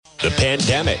the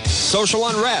pandemic, social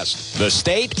unrest, the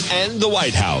state, and the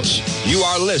White House. You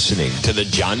are listening to The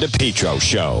John DePetro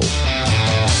Show.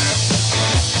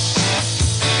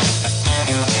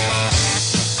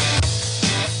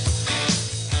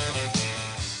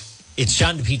 It's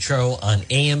John DePetro on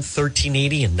AM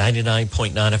 1380 and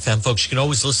 99.9 FM. Folks, you can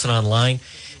always listen online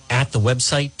at the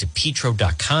website,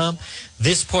 depetro.com.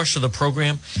 This portion of the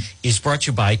program is brought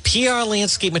to you by PR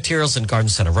Landscape Materials and Garden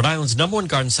Center, Rhode Island's #1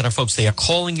 garden center. Folks, they are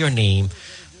calling your name.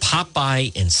 Pop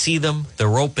by and see them.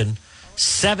 They're open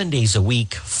 7 days a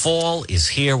week. Fall is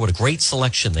here. What a great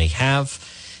selection they have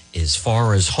as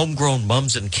far as homegrown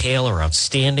mums and kale are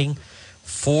outstanding.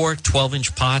 4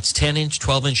 12-inch pots, 10-inch,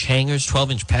 12-inch hangers,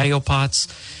 12-inch patio pots,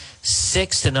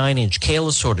 6 to 9-inch kale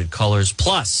assorted colors,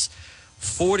 plus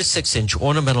 4 to 6-inch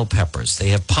ornamental peppers. They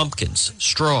have pumpkins,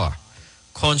 straw,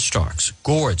 cornstalks,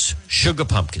 gourds, sugar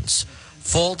pumpkins,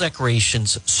 fall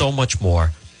decorations, so much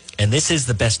more. And this is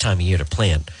the best time of year to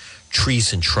plant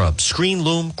trees and shrubs. Screen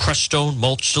loom, crushed stone,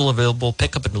 mulch still available,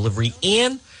 pickup and delivery,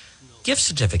 and gift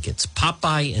certificates. Pop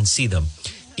by and see them.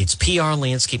 It's PR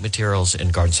Landscape Materials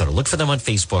and Garden Center. Look for them on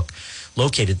Facebook,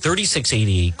 located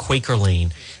 3688 Quaker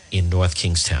Lane in North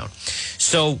Kingstown.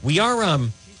 So we are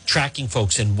tracking,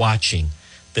 folks, and watching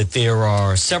that there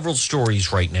are several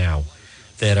stories right now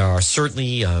that are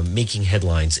certainly making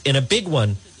headlines. And a big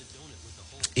one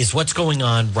is what's going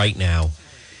on right now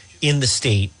in the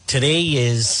state. Today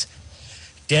is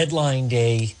deadline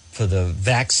day for the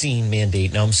vaccine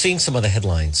mandate. Now, I'm seeing some of the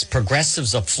headlines.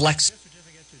 Progressives are flexing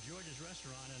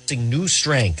new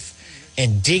strength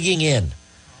and digging in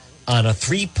on a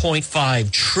 $3.5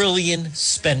 trillion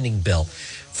spending bill.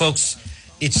 Folks,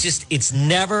 it's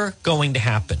never going to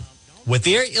happen. What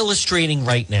they're illustrating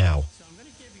right now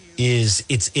is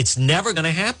it's never going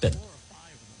to happen.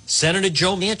 Senator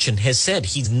Joe Manchin has said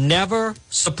he's never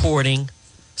supporting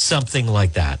something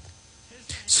like that.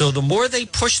 So the more they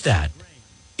push that,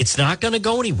 it's not going to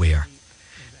go anywhere.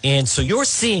 And so you're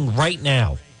seeing right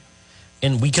now,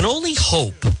 and we can only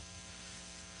hope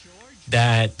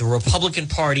that the Republican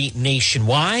Party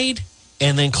nationwide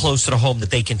and then closer to home that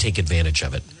they can take advantage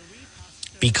of it.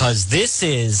 Because this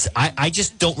is, I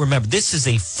just don't remember, this is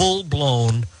a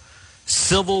full-blown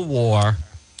civil war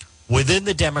within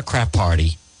the Democrat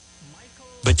Party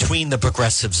between the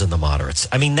progressives and the moderates.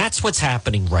 I mean, that's what's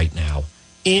happening right now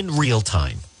in real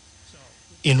time.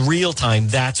 In real time,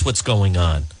 that's what's going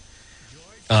on.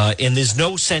 And there's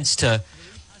no sense to,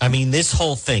 I mean, this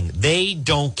whole thing, they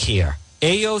don't care.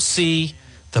 AOC,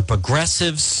 the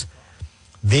progressives,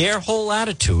 their whole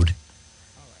attitude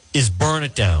is burn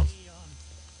it down.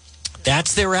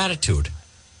 That's their attitude.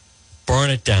 Burn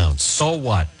it down. So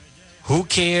what? Who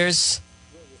cares?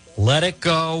 Let it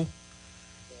go.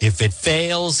 If it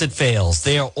fails, it fails.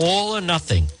 They are all or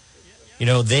nothing. You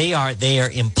know, they are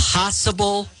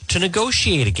impossible to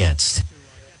negotiate against.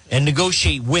 And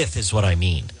negotiate with is what I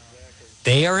mean.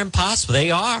 They are impossible.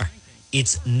 They are.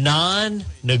 It's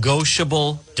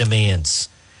non-negotiable demands.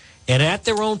 And at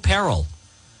their own peril.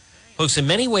 Folks, in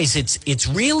many ways, it's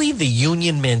really the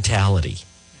union mentality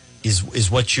is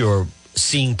what you're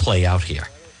seeing play out here.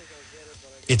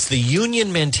 It's the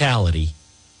union mentality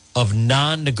of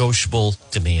non-negotiable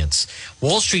demands.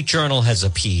 Wall Street Journal has a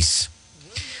piece.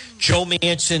 Joe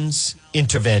Manchin's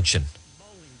intervention.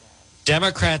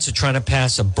 Democrats are trying to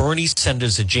pass a Bernie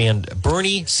Sanders agenda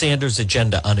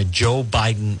on a Joe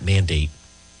Biden mandate.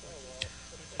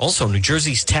 Also, New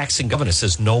Jersey's taxing governor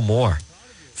says no more.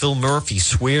 Phil Murphy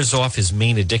swears off his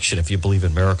main addiction, if you believe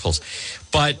in miracles.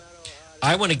 But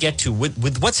I want to get to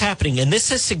with what's happening, and this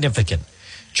is significant.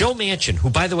 Joe Manchin, who,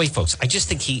 by the way, folks, I just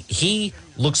think he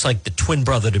looks like the twin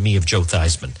brother to me of Joe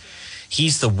Theismann.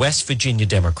 He's the West Virginia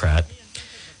Democrat.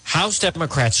 House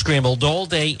Democrats scrambled all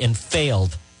day and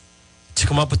failed to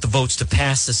come up with the votes to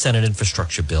pass the Senate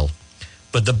infrastructure bill.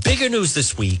 But the bigger news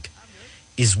this week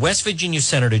is West Virginia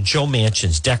Senator Joe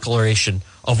Manchin's declaration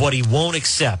of what he won't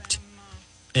accept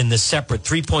in the separate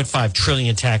 $3.5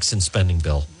 trillion tax and spending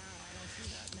bill.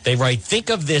 They write, think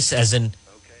of this as an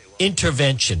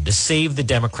intervention to save the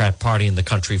Democrat Party in the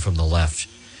country from the left.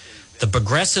 The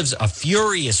progressives are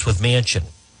furious with Manchin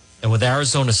and with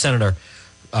Arizona Senator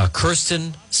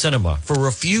Kyrsten Sinema for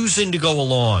refusing to go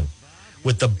along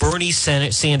with the Bernie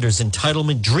Sanders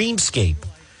entitlement dreamscape.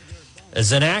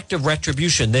 As an act of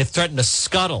retribution, they've threatened to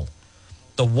scuttle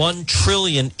the $1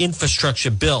 trillion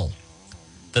infrastructure bill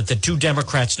that the two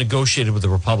Democrats negotiated with the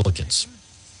Republicans.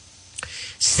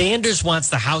 Sanders wants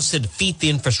the House to defeat the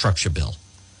infrastructure bill,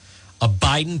 a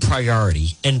Biden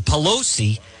priority, and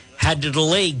Pelosi had to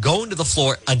delay going to the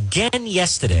floor again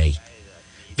yesterday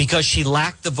because she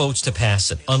lacked the votes to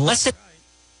pass it. Unless it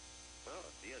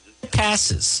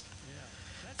passes,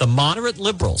 The moderate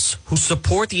liberals who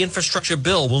support the infrastructure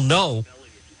bill will know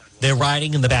they're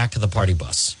riding in the back of the party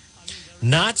bus.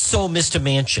 Not so Mr.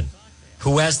 Manchin,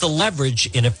 who has the leverage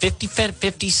in a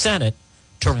 50-50 Senate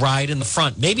to ride in the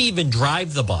front, maybe even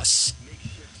drive the bus.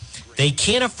 They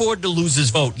can't afford to lose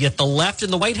his vote, yet the left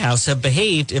and the White House have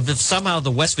behaved as if somehow the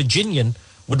West Virginian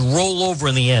would roll over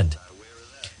in the end.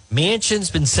 Manchin's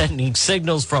been sending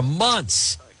signals for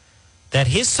months that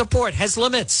his support has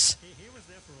limits.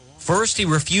 First, he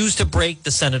refused to break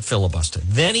the Senate filibuster.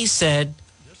 Then he said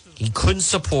he couldn't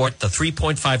support the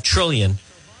 $3.5 trillion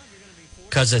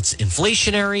because it's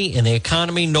inflationary and the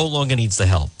economy no longer needs the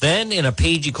help. Then, in a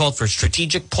page, he called for a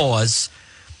strategic pause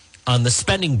on the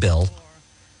spending bill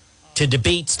to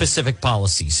debate specific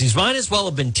policies. He might as well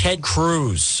have been Ted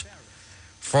Cruz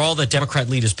for all the Democrat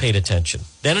leaders paid attention.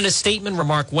 Then, in a statement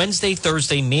remarked Wednesday,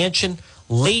 Thursday, Manchin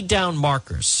laid down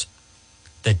markers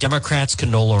that Democrats can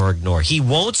no longer ignore. He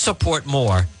won't support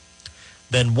more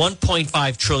than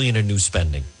 $1.5 trillion in new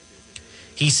spending.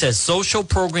 He says social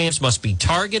programs must be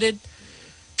targeted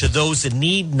to those in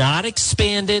need, not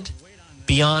expanded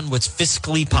beyond what's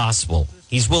fiscally possible.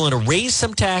 He's willing to raise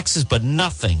some taxes, but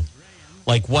nothing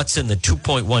like what's in the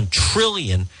 $2.1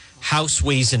 trillion House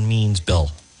Ways and Means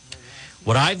bill.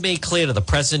 What I've made clear to the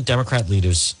president, Democrat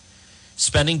leaders,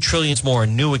 spending trillions more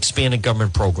on new expanded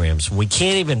government programs. We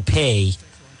can't even pay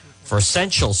for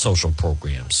essential social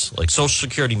programs like Social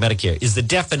Security, Medicare, is the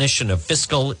definition of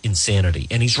fiscal insanity.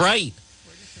 And he's right.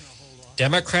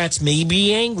 Democrats may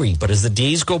be angry, but as the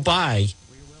days go by,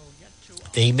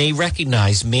 they may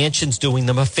recognize Manchin's doing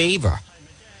them a favor.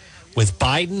 With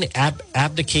Biden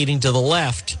abdicating to the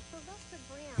left,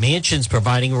 Manchin's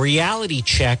providing a reality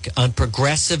check on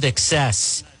progressive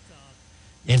excess.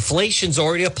 Inflation's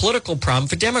already a political problem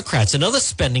for Democrats. Another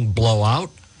spending blowout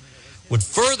would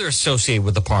further associate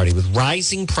with the party with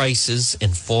rising prices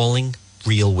and falling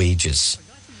real wages.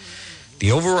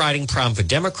 The overriding problem for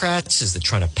Democrats is they're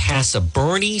trying to pass a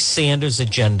Bernie Sanders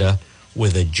agenda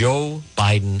with a Joe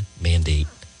Biden mandate.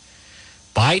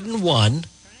 Biden won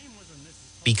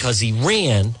because he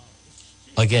ran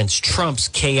against Trump's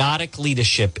chaotic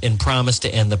leadership and promised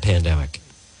to end the pandemic.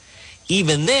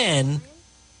 Even then,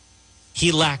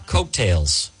 he lacked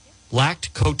coattails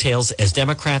as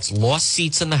Democrats lost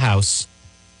seats in the House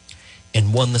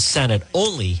and won the Senate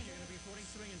only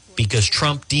because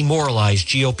Trump demoralized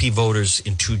GOP voters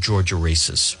in 2 Georgia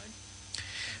races.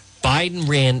 Biden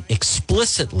ran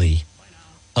explicitly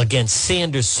against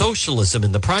Sanders' socialism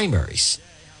in the primaries.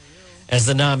 As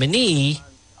the nominee,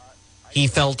 he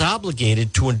felt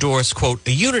obligated to endorse, quote,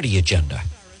 a unity agenda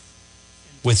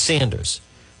with Sanders.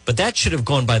 But that should have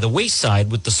gone by the wayside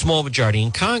with the small majority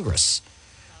in Congress.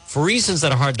 For reasons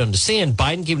that are hard to understand,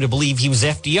 Biden came to believe he was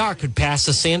FDR, could pass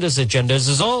the Sanders agenda as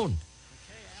his own.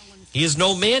 He has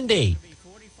no mandate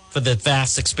for the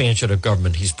vast expansion of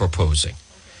government he's proposing.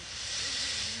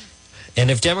 And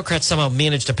if Democrats somehow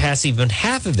manage to pass even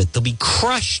half of it, they'll be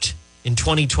crushed in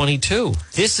 2022.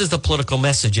 This is the political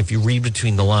message if you read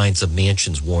between the lines of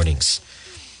Manchin's warnings.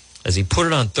 As he put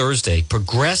it on Thursday,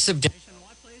 progressive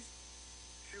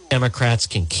Democrats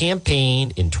can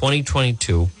campaign in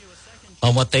 2022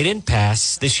 on what they didn't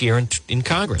pass this year in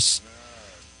Congress.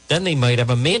 Then they might have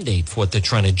a mandate for what they're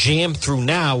trying to jam through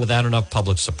now without enough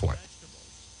public support.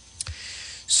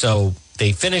 So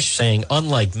they finished saying,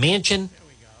 unlike Manchin,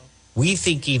 we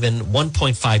think even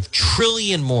 $1.5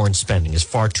 trillion more in spending is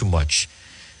far too much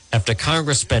after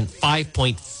Congress spent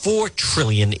 $5.4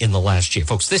 trillion in the last year.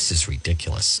 Folks, this is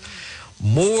ridiculous.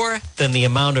 More than the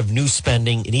amount of new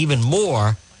spending and even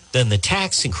more than the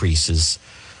tax increases.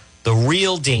 The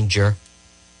real danger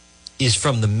is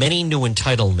from the many new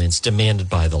entitlements demanded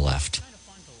by the left.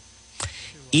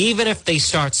 Even if they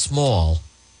start small,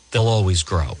 they'll always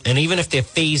grow. And even if they're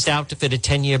phased out to fit a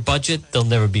 10-year budget, they'll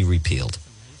never be repealed.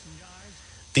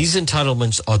 These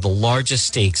entitlements are the largest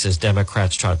stakes as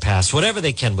Democrats try to pass whatever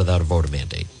they can without a voter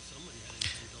mandate.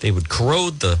 They would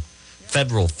corrode the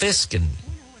federal fisc and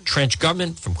trench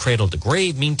government from cradle to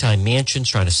grave. Meantime, Manchin's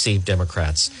trying to save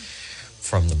Democrats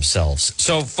from themselves.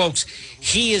 So, folks,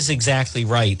 he is exactly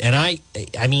right. And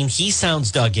I mean, he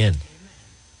sounds dug in.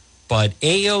 But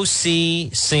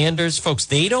AOC, Sanders, folks,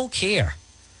 they don't care.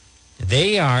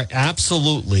 They are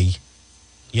absolutely,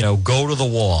 go to the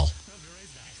wall.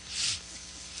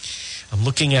 I'm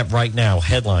looking at right now,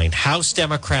 headline, House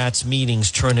Democrats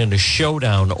meetings turn into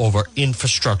showdown over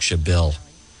infrastructure bill.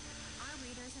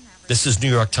 This is New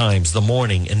York Times, The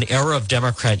Morning. An era of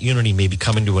Democrat unity may be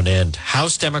coming to an end.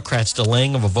 House Democrats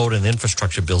delaying of a vote on the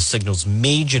infrastructure bill signals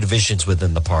major divisions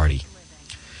within the party.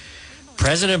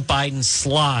 President Biden's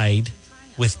slide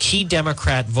with key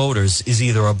Democrat voters is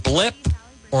either a blip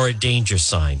or a danger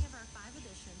sign.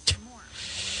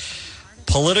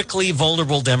 Politically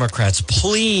vulnerable Democrats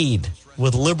plead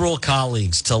with liberal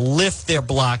colleagues to lift their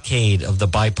blockade of the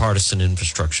bipartisan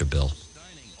infrastructure bill.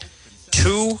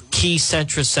 Two key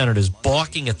centrist senators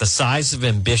balking at the size of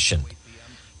ambition.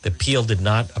 The appeal did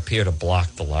not appear to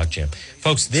block the logjam.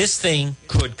 Folks, this thing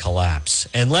could collapse,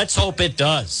 and let's hope it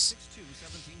does.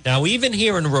 Now, even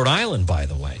here in Rhode Island, by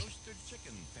the way,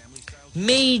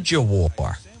 major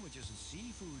war,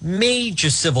 major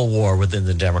civil war within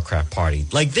the Democrat Party.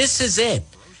 Like, this is it.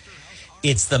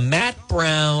 It's the Matt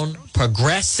Brown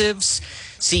progressives.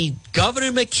 See,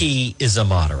 Governor McKee is a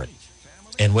moderate.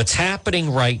 And what's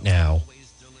happening right now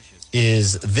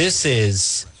is this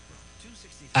is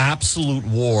absolute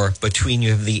war between, you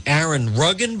have the Aaron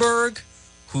Ruggenberg,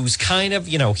 who's kind of,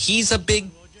 he's a big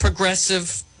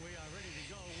progressive.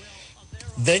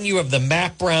 Then you have the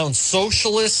Matt Brown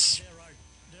socialists.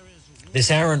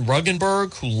 This Aaron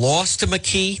Ruggenberg, who lost to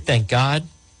McKee, thank God,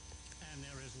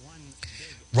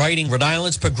 writing Rhode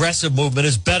Island's progressive movement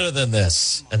is better than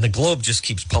this. And the Globe just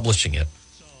keeps publishing it.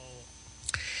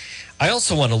 I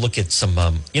also want to look at some,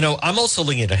 I'm also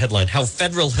looking at a headline, how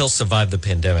Federal Hill survived the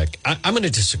pandemic. I'm going to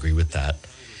disagree with that.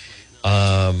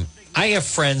 I have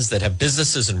friends that have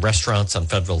businesses and restaurants on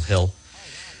Federal Hill.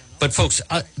 But folks,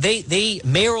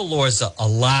 mayoral laws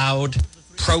allowed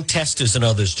protesters and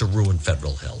others to ruin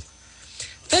Federal Hill.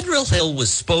 Federal Hill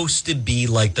was supposed to be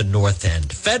like the North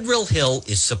End. Federal Hill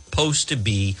is supposed to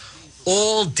be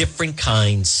all different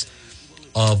kinds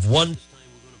of wonderful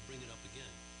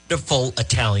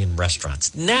Italian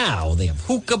restaurants. Now they have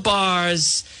hookah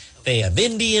bars, they have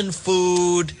Indian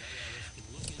food.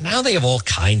 Now they have all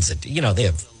kinds of, they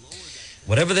have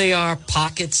whatever they are,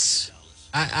 pockets.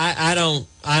 I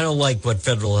don't like what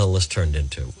Federal Hill has turned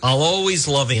into. I'll always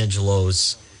love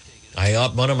Angelo's.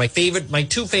 One of my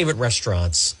two favorite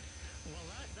restaurants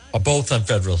are both on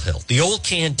Federal Hill. The Old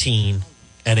Canteen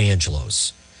and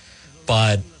Angelo's.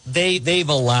 But they've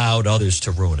allowed others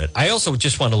to ruin it. I also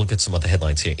just want to look at some of the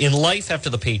headlines here. In life after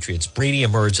the Patriots, Brady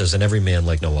emerged as an everyman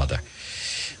like no other.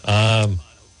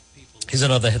 Here's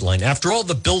another headline. After all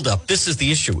the buildup, this is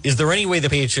the issue. Is there any way the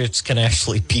Patriots can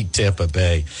actually beat Tampa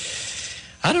Bay?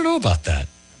 I don't know about that.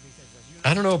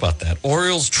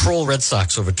 Orioles troll Red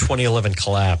Sox over 2011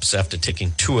 collapse after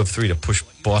taking 2 of 3 to push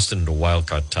Boston into a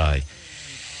wild-card tie.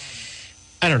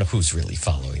 I don't know who's really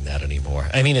following that anymore.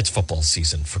 I mean, it's football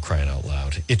season, for crying out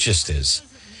loud. It just is.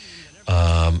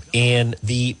 And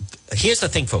here's the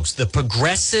thing, folks. The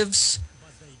progressives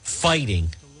fighting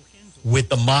with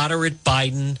the moderate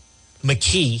Biden,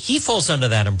 McKee, he falls under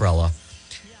that umbrella.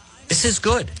 This is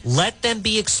good. Let them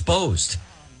be exposed.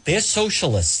 They're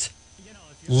socialists.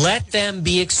 Let them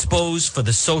be exposed for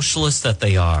the socialists that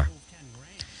they are.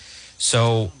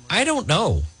 So, I don't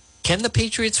know. Can the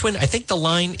Patriots win? I think the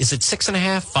line, is it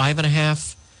 6.5,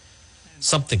 5.5?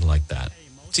 Something like that.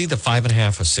 It's either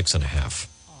 5.5 or 6.5.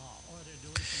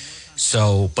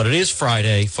 So, but it is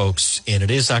Friday, folks, and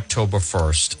it is October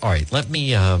 1st. All right, let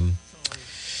me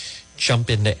jump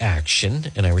into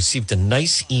action. And I received a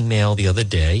nice email the other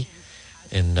day.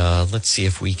 And let's see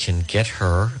if we can get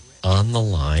her on the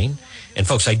line. And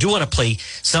folks, I do want to play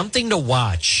something to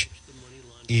watch.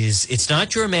 It's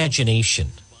not your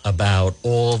imagination about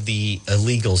all the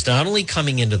illegals not only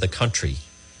coming into the country,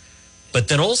 but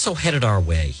then also headed our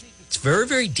way. It's very,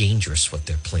 very dangerous what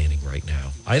they're planning right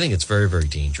now. I think it's very, very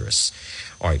dangerous.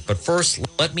 All right, but first,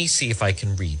 let me see if I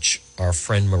can reach our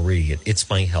friend Marie at It's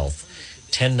My Health,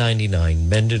 1099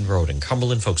 Mendon Road in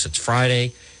Cumberland. Folks, it's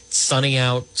Friday. It's sunny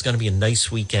out. It's going to be a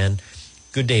nice weekend.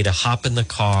 Good day to hop in the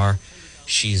car.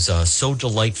 She's so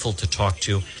delightful to talk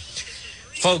to.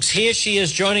 Folks, here she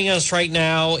is joining us right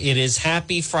now. It is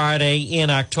Happy Friday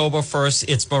in October 1st.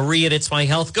 It's Marie at It's My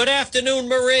Health. Good afternoon,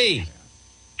 Marie.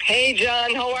 Hey,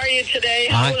 John. How are you today?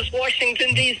 How was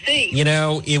Washington, D.C.?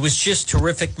 It was just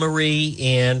terrific, Marie,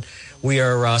 and we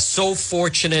are so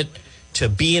fortunate to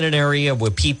be in an area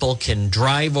where people can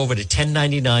drive over to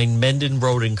 1099 Mendon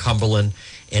Road in Cumberland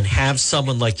and have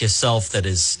someone like yourself that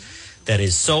is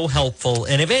so helpful.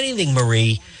 And if anything,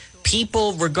 Marie,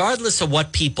 people, regardless of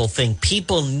what people think,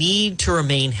 people need to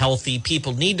remain healthy.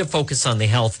 People need to focus on their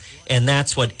health, and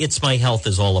that's what It's My Health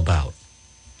is all about.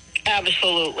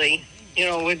 Absolutely.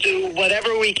 We do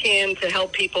whatever we can to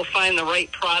help people find the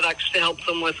right products to help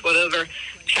them with whatever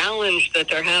challenge that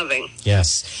they're having.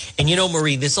 Yes. And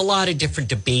Marie, there's a lot of different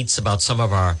debates about some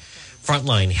of our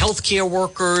frontline healthcare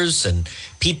workers and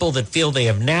people that feel they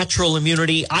have natural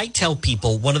immunity. I tell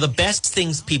people one of the best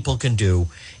things people can do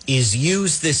is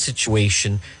use this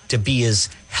situation to be as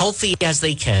healthy as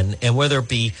they can, and whether it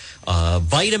be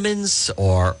vitamins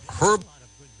or herbal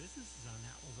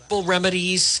herbal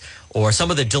remedies or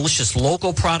some of the delicious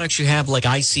local products you have like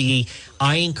ICE,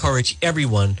 I encourage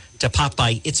everyone to pop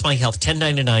by It's My Health,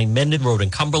 1099 Mendon Road in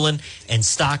Cumberland, and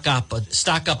stock up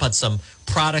on some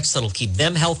products that'll keep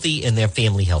them healthy and their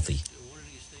family healthy.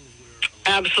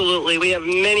 Absolutely. We have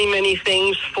many, many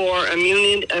things for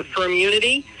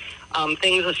immunity.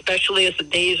 Things especially as the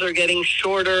days are getting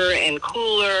shorter and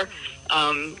cooler.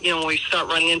 We start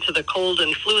running into the cold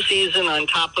and flu season on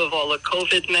top of all the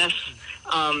COVID mess.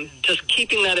 Just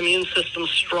keeping that immune system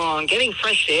strong, getting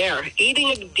fresh air, eating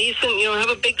a decent, have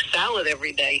a big salad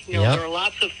every day. There are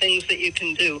lots of things that you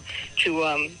can do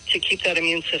to keep that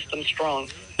immune system strong.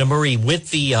 Now, Marie, with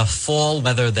the fall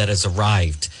weather that has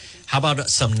arrived, how about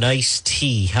some nice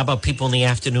tea? How about people in the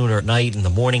afternoon or at night, in the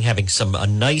morning, having a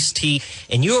nice tea?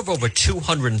 And you have over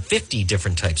 250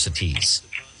 different types of teas.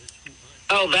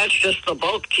 Oh, that's just the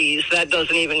bulk teas. That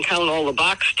doesn't even count all the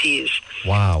box teas.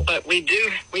 Wow. But we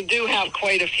do have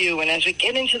quite a few. And as we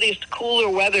get into these cooler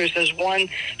weathers, there's one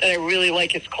that I really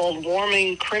like. It's called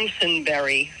Warming Crimson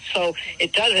Berry. So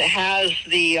it has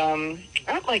the,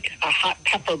 not like a hot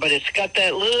pepper, but it's got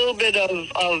that little bit of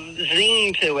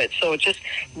zing to it. So it just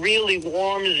really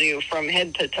warms you from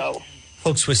head to toe.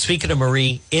 Folks, we're speaking to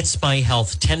Marie. It's My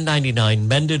Health, 1099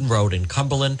 Mendon Road in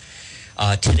Cumberland.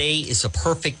 Today is a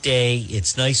perfect day.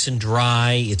 It's nice and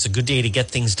dry. It's a good day to get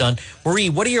things done. Marie,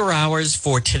 what are your hours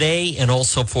for today and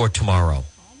also for tomorrow?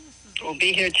 We'll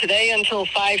be here today until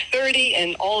 5:30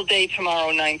 and all day tomorrow,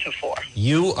 9 to 4.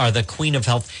 You are the queen of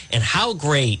health. And how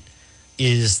great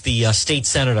is the state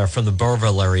senator from the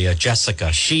Burville area,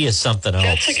 Jessica? She is something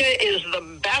else. Jessica is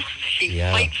the best. She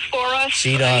fights for us.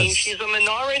 She does. I mean, she's a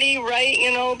minority, right,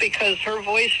 because her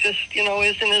voice just,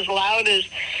 isn't as loud as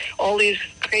all these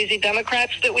crazy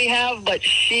Democrats that we have, but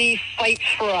she fights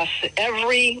for us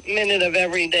every minute of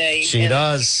every day. She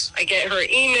does. I get her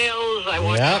emails. I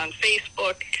watch her on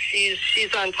Facebook.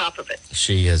 She's on top of it.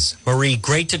 She is. Marie,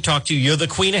 great to talk to you. You're the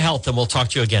queen of health, and we'll talk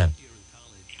to you again.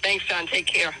 Thanks, John. Take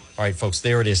care. All right, folks,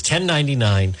 there it is,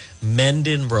 1099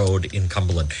 Mendon Road in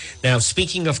Cumberland. Now,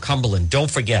 speaking of Cumberland,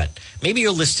 don't forget, maybe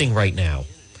you're listening right now,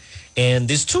 and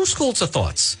there's two schools of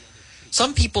thoughts.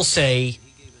 Some people say,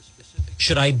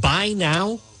 should I buy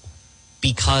now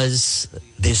because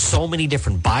there's so many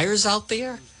different buyers out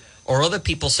there? Or other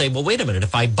people say, well, wait a minute,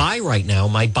 if I buy right now,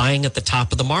 am I buying at the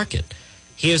top of the market?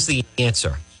 Here's the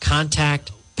answer.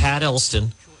 Contact Pat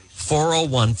Elston,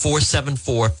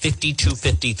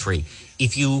 401-474-5253.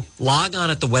 If you log on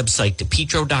at the website,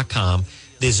 DePietro.com,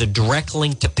 there's a direct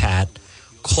link to Pat,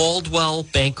 Caldwell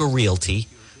Banker Realty.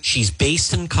 She's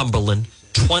based in Cumberland,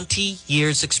 20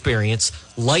 years experience,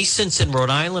 licensed in Rhode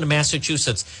Island and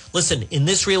Massachusetts. Listen, in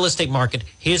this real estate market,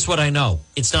 here's what I know.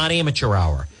 It's not amateur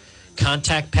hour.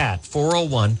 Contact Pat,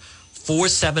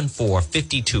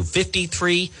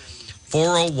 401-474-5253,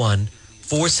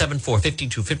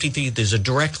 401-474-5253. There's a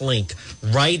direct link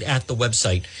right at the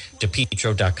website,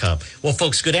 DePietro.com. Well,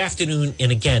 folks, good afternoon.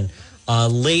 And again,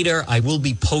 later I will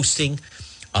be posting.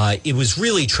 It was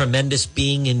really tremendous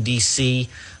being in D.C.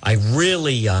 I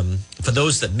really, for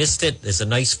those that missed it, there's a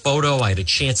nice photo. I had a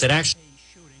chance. It actually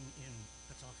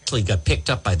got picked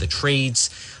up by the trades.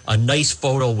 A nice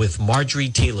photo with Marjorie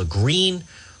Taylor Greene,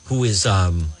 who is,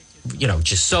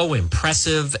 just so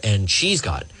impressive. And she's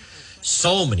got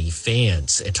so many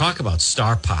fans. And talk about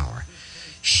star power.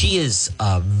 She is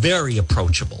very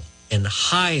approachable and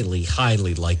highly,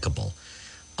 highly likable.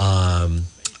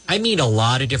 I meet a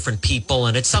lot of different people,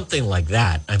 and it's something like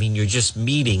that. I mean, you're just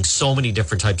meeting so many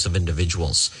different types of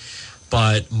individuals.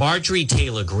 But Marjorie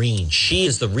Taylor Greene, she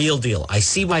is the real deal. I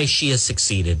see why she has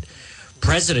succeeded.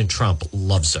 President Trump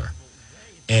loves her.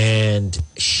 And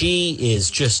she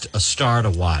is just a star to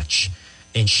watch.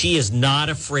 And she is not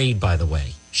afraid, by the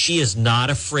way. She is not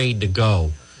afraid to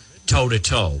go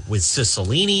toe-to-toe with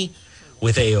Cicilline,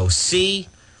 with AOC,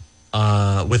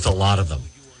 with a lot of them.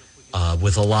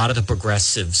 With a lot of the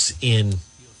progressives in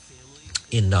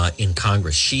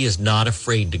Congress. She is not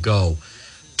afraid to go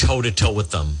toe-to-toe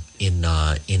with them in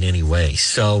any way.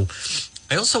 So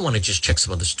I also want to just check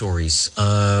some other stories.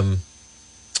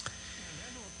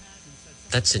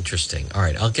 That's interesting. All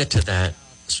right, I'll get to that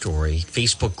story.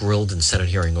 Facebook grilled in Senate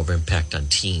hearing over impact on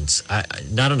teens.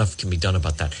 Not enough can be done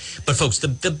about that. But folks,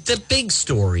 the big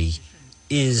story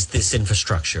is this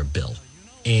infrastructure bill.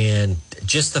 And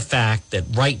just the fact that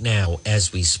right now,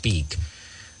 as we speak,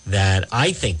 that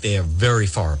I think they are very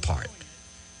far apart.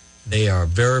 They are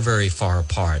very, very far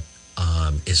apart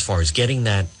as far as getting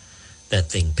that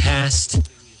thing passed.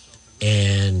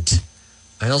 And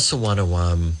I also want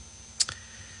to,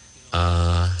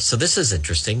 so this is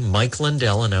interesting. Mike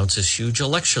Lindell announces huge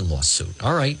election lawsuit.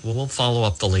 All right, well, we'll follow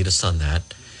up the latest on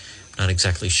that. Not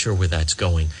exactly sure where that's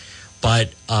going.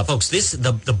 But, folks,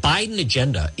 the Biden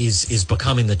agenda is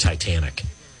becoming the Titanic.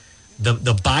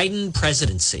 The Biden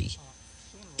presidency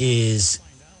is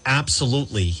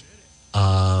absolutely,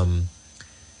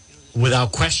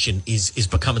 without question, is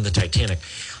becoming the Titanic.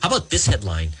 How about this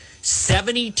headline?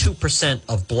 72%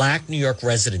 of black New York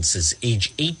residents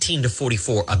age 18 to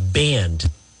 44 are banned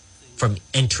from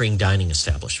entering dining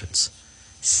establishments.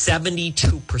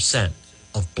 72%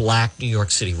 of black New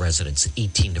York City residents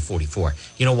 18 to 44.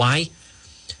 You know why?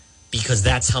 Because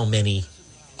that's how many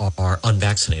are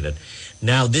unvaccinated.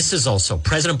 Now, this is also,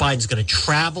 President Biden's going to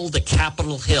travel to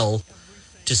Capitol Hill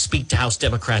to speak to House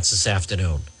Democrats this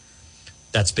afternoon.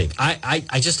 That's big.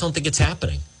 I just don't think it's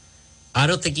happening. I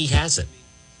don't think he has it.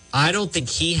 I don't think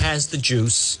he has the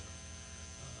juice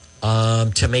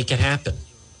to make it happen.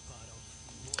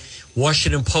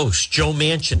 Washington Post, Joe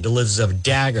Manchin delivers a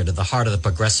dagger to the heart of the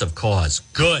progressive cause.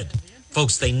 Good.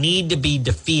 Folks, they need to be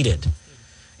defeated.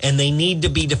 And they need to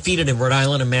be defeated in Rhode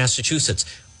Island and Massachusetts.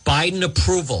 Biden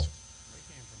approval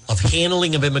of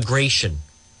handling of immigration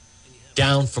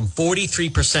down from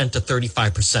 43% to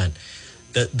 35%.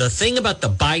 The thing about the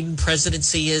Biden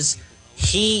presidency is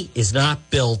he is not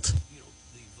built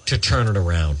to turn it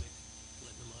around.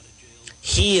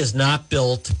 He is not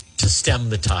built to stem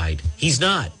the tide. He's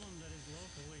not.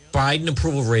 Biden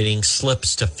approval rating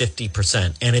slips to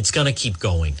 50%, and it's going to keep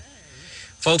going.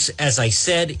 Folks, as I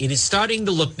said, it is starting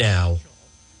to look now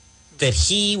that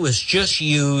he was just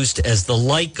used as the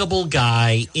likable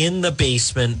guy in the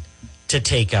basement to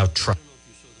take out Trump.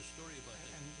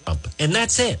 And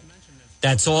that's it.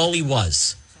 That's all he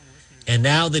was. And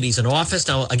now that he's in office,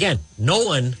 now, again, no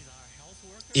one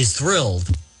is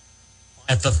thrilled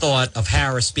at the thought of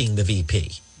Harris being the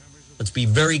VP. Let's be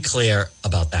very clear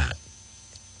about that.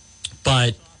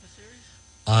 But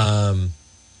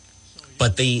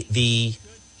the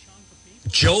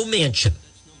Joe Manchin,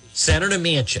 Senator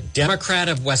Manchin, Democrat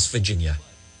of West Virginia,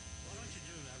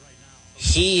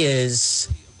 he is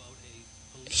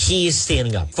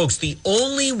standing up. Folks, the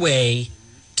only way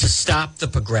to stop the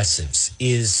progressives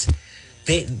is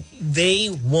they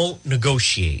won't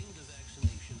negotiate.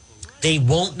 They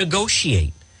won't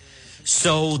negotiate.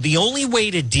 So the only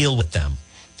way to deal with them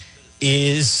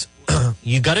is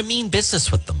you got to mean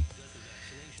business with them.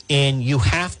 And you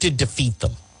have to defeat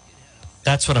them.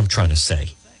 That's what I'm trying to say.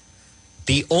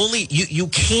 You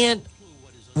can't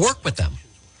work with them.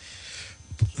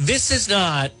 This is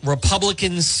not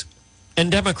Republicans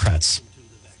and Democrats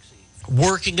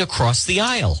working across the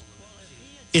aisle.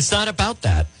 It's not about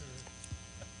that.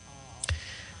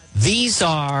 These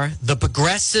are the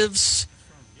progressives.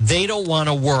 They don't want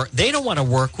to work. They don't want to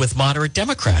work with moderate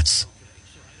Democrats.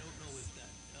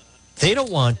 They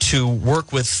don't want to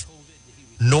work with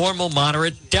normal,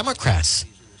 moderate Democrats.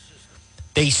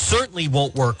 They certainly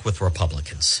won't work with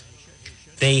Republicans.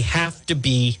 They have to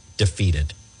be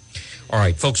defeated. All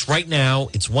right, folks, right now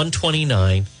it's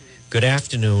 1:29. Good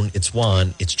afternoon. It's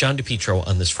Juan. It's John DePietro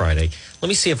on this Friday. Let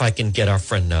me see if I can get our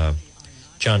friend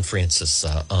John Francis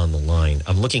on the line.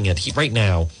 I'm looking at, right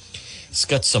now, he's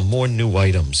got some more new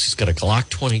items. He's got a Glock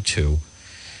 22.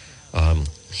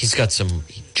 He's got some,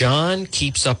 John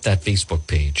keeps up that Facebook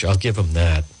page. I'll give him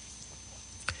that.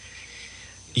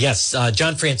 Yes,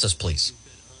 John Francis, please.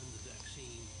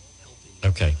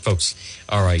 Okay, folks.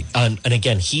 All right. And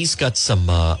again, he's got some,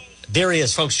 there he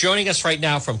is, folks. Joining us right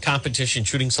now from Competition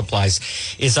Shooting Supplies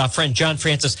is our friend John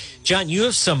Francis. John, you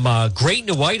have some great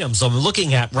new items I'm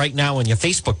looking at right now on your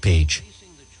Facebook page.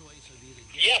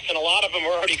 Yes, and a lot of them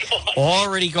are already gone.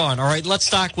 Already gone. All right, let's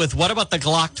start with, what about the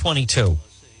Glock 22?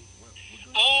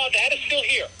 That is still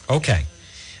here. Okay.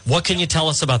 What can you tell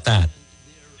us about that?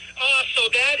 So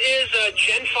that is a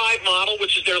Gen 5 model,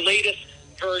 which is their latest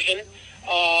version.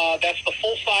 That's the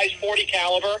full-size 40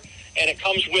 caliber, and it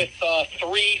comes with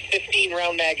 3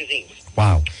 15-round magazines.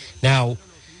 Wow. Now,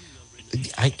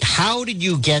 how did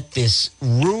you get this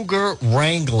Ruger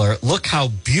Wrangler? Look how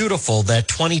beautiful that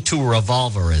 22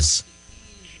 revolver is.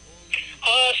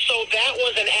 So that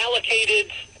was an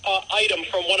allocated item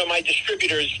from one of my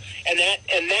distributors, and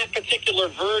that particular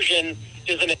version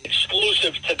is an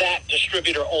exclusive to that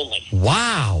distributor only.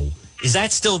 Wow. Is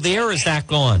that still there or is that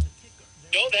gone?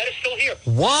 No, that is still here.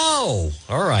 Whoa.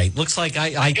 All right. Looks like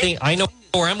I think I know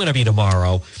where I'm going to be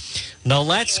tomorrow. Now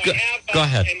let's go. Go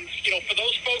ahead. And, for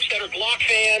those folks that are Glock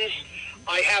fans,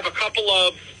 I have a couple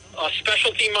of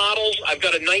specialty models. I've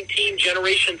got a 19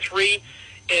 Generation 3, and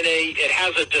it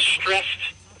has a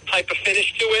distressed type of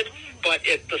finish to it, but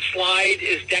the slide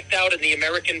is decked out in the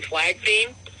American flag theme.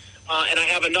 And I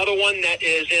have another one that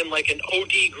is in like an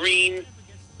OD green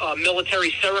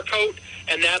military Cerakote,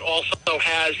 and that also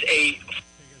has a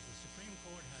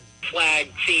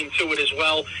flag theme to it as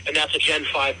well, and that's a Gen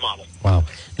 5 model. Wow.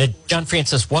 Now, John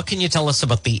Francis, what can you tell us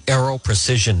about the Aero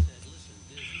Precision?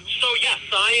 So, yes,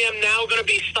 I am now going to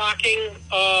be stocking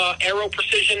Aero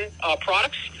Precision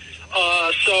products.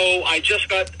 So I just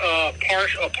got a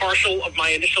partial of my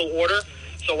initial order.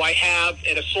 So I have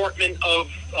an assortment of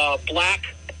black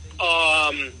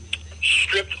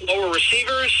stripped lower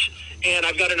receivers, and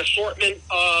I've got an assortment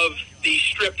of the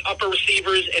stripped upper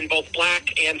receivers in both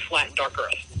black and flat dark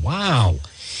earth. Wow.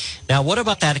 Now, what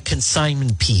about that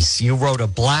consignment piece? You wrote a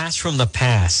blast from the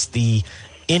past, the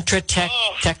Intratec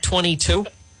Tech 22?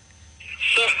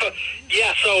 So,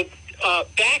 yeah, so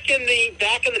back in the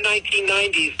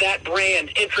 1990s, that brand,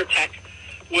 Intratec,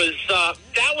 was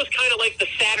that was kind of like the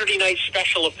Saturday night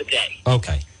special of the day.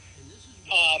 Okay.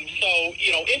 So,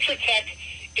 Intratec,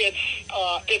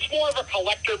 it's more of a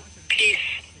collector piece.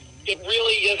 It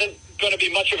really isn't going to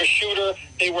be much of a shooter.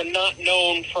 They were not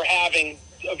known for having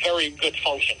a very good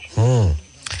function.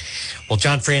 Well,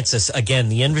 John Francis, again,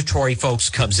 the inventory, folks,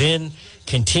 comes in,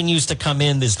 continues to come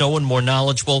in. There's no one more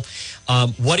knowledgeable.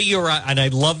 What are your, and I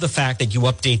love the fact that you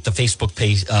update the Facebook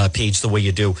page the way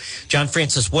you do. John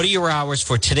Francis, what are your hours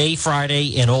for today,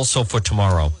 Friday, and also for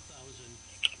tomorrow?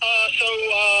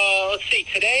 Let's see.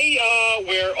 Today,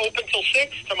 we're open till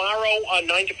 6. Tomorrow,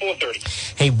 9 to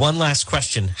 4:30. Hey, one last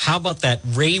question. How about that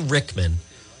Ray Rickman,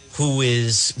 who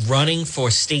is running for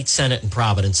state senate in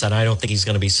Providence, and I don't think he's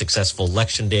going to be successful.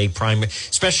 Election day, primary,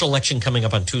 special election coming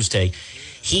up on Tuesday.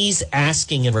 He's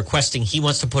asking and requesting, he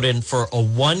wants to put in for a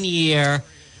 1 year,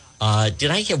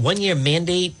 did I hear 1 year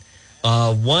mandate?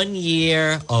 1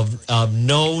 year of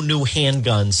no new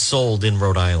handguns sold in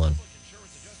Rhode Island.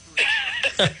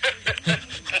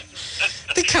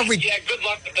 Think how yeah, good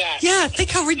luck with that. Yeah, think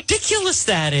how ridiculous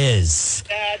that is.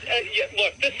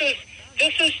 Look, this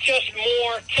is just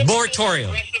more typical moratorium.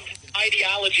 Progressive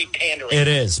ideology pandering. It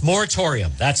is.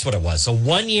 Moratorium. That's what it was. A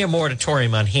 1 year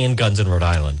moratorium on handguns in Rhode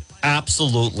Island.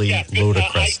 Absolutely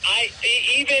ludicrous.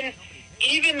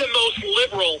 Even the most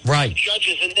liberal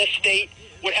judges in this state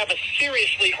would have a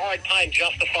seriously hard time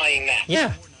justifying that.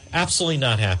 Yeah, absolutely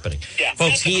not happening. Yeah,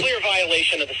 folks, that's a clear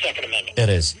violation of the Second Amendment. It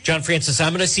is. John Francis,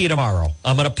 I'm going to see you tomorrow.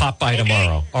 I'm going to pop by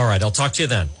tomorrow. All right, I'll talk to you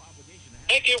then.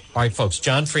 Thank you. All right, folks,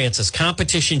 John Francis,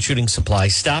 Competition Shooting Supply.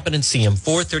 Stop in and see him,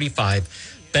 435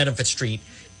 Benefit Street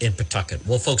in Pawtucket.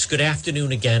 Well, folks, good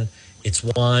afternoon again. It's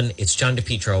Juan. It's John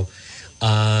DePietro.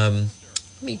 Let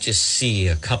me just see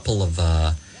a couple of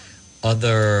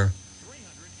other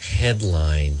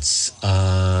headlines.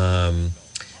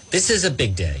 This is a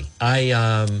big day.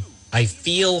 I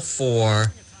feel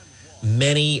for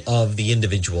many of the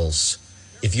individuals.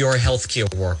 If you're a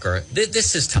healthcare worker,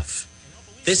 this is tough.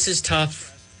 This is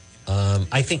tough.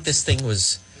 I think this thing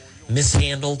was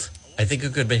mishandled. I think it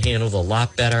could have been handled a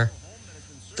lot better.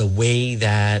 The way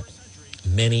that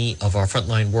many of our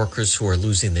frontline workers who are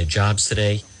losing their jobs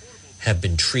today have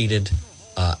been treated.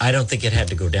 I don't think it had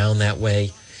to go down that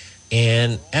way.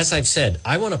 And as I've said,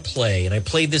 I want to play, and I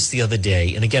played this the other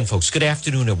day. And again, folks, good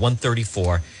afternoon at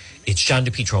 1:34. It's John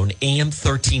DePietro on AM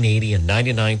 1380 and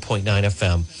 99.9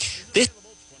 FM. This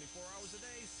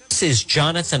is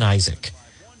Jonathan Isaac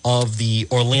of the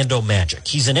Orlando Magic.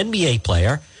 He's an NBA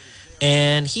player,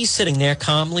 and he's sitting there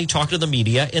calmly talking to the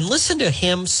media. And listen to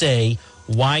him say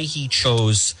why he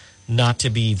chose not to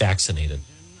be vaccinated.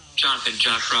 Jonathan,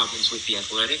 Josh Robbins with The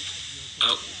Athletic.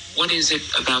 What is it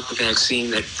about the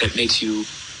vaccine that makes you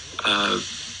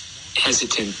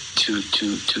hesitant to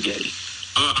get it?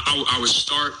 I would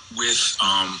start with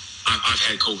I've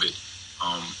had COVID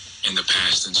in the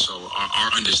past, and so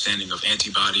our understanding of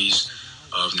antibodies,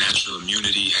 of natural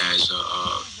immunity has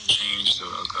changed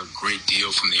a great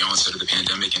deal from the onset of the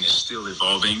pandemic, and is still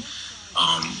evolving.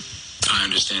 I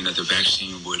understand that the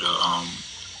vaccine would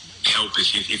help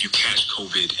if you catch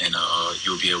COVID, and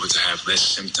you'll be able to have less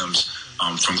symptoms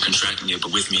from contracting it.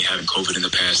 But with me having COVID in the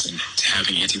past and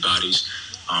having antibodies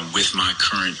with my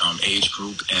current age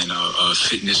group and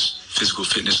physical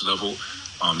fitness level,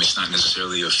 it's not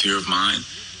necessarily a fear of mine.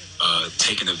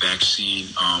 Taking the vaccine,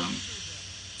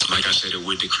 like I said, it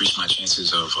would decrease my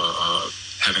chances of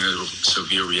having a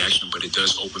severe reaction, but it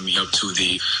does open me up to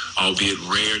the, albeit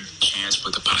rare chance,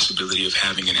 but the possibility of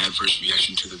having an adverse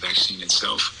reaction to the vaccine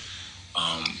itself.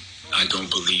 I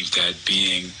don't believe that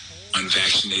being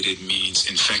unvaccinated means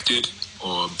infected,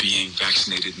 or being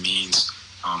vaccinated means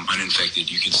uninfected.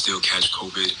 You can still catch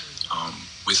COVID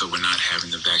with or without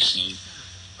having the vaccine.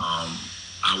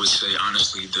 I would say,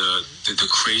 honestly, the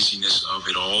craziness of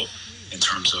it all, in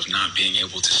terms of not being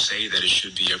able to say that it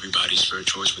should be everybody's fair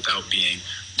choice without being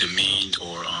demeaned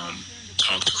or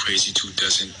talked crazy to,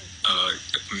 doesn't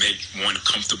make one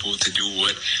comfortable to do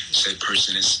what said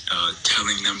person is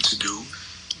telling them to do.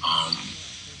 I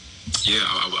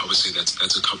would say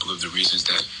that's a couple of the reasons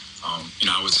that,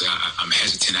 I would say I'm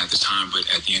hesitant at the time, but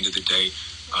at the end of the day,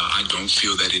 I don't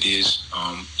feel that it is,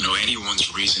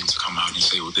 anyone's reason to come out and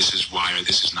say, well, this is why or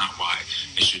this is not why.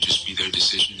 It should just be their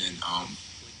decision. And,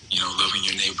 loving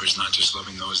your neighbors, not just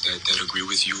loving those that agree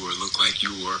with you or look like you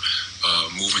or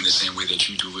move in the same way that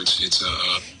you do. It's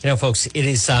folks, it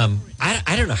is, I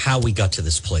don't know how we got to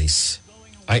this place.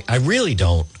 I really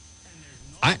don't.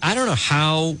 I don't know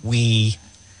how we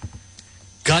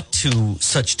got to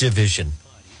such division.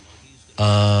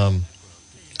 I'm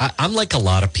like a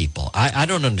lot of people. I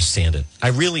don't understand it. I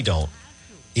really don't.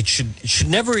 It should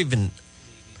never even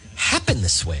happen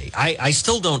this way. I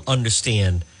still don't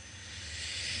understand.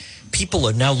 People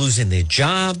are now losing their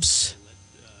jobs.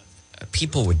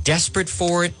 People were desperate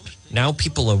for it. Now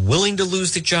people are willing to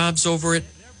lose their jobs over it.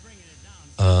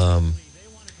 I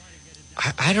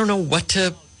don't know what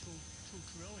to...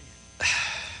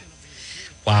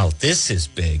 Wow, this is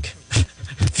big.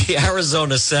 The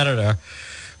Arizona Senator,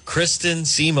 Kristen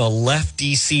Sinema, left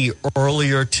D.C.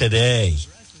 earlier today.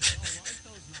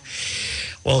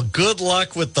 Well, good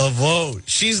luck with the vote.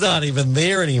 She's not even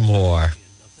there anymore.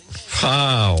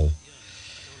 Wow.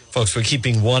 Folks, we're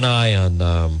keeping one eye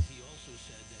on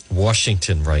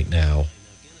Washington right now.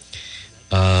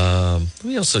 Let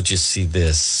me also just see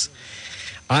this.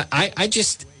 I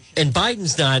just, and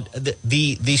Biden's not,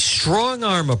 the strong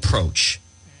arm approach,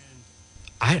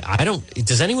 I don't,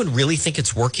 does anyone really think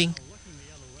it's working?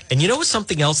 And you know what's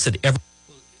something else that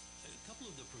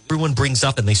everyone brings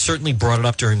up, and they certainly brought it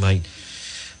up during the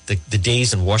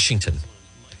days in Washington,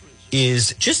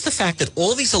 is just the fact that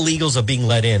all these illegals are being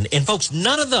let in. And folks,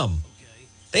 none of them,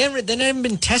 they haven't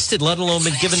been tested, let alone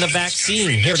been given the vaccine.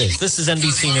 Here it is. This is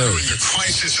NBC News. The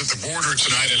crisis at the border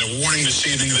tonight, and a warning this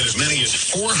evening that as many as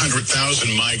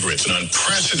 400,000 migrants, an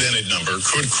unprecedented number,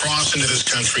 could cross into this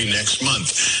country next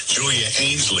month. Julia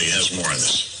Ainsley has more on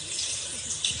this.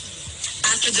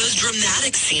 After those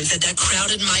dramatic scenes at that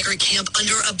crowded migrant camp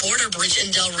under a border bridge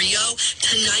in Del Rio,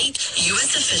 tonight,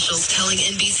 U.S. officials telling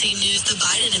NBC News the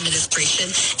Biden administration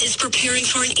is preparing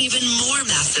for an even more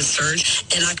massive surge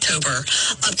in October.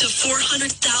 Up to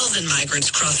 400,000 migrants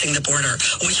crossing the border,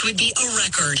 which would be a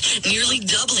record, nearly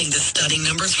doubling the stunning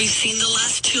numbers we've seen the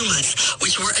last 2 months,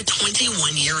 which were a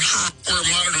 21-year high.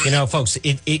 Folks,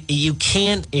 you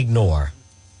can't ignore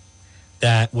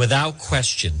that without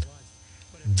question.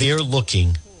 They're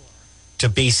looking to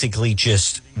basically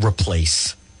just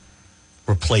replace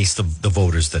the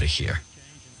voters that are here,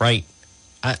 right?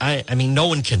 I mean, no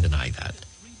one can deny that.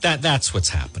 That's what's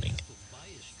happening.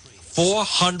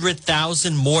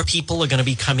 400,000 more people are going to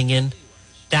be coming in.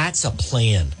 That's a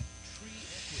plan.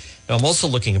 Now, I'm also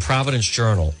looking at Providence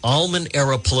Journal.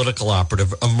 Allman-era political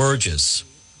operative emerges.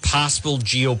 Possible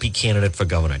GOP candidate for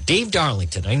governor. Dave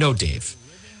Darlington. I know Dave.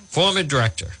 Former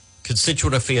director.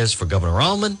 Constituent Affairs for Governor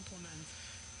Allman.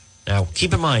 Now,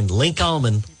 keep in mind, Link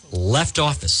Allman left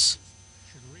office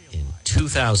in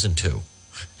 2002.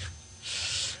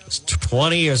 It was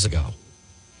 20 years ago.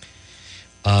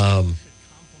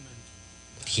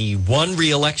 He won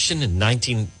re-election in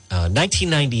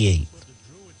 1998.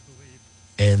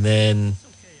 And then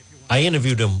I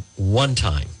interviewed him one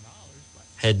time.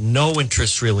 Had no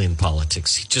interest really in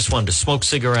politics. He just wanted to smoke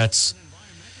cigarettes,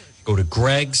 go to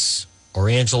Greg's or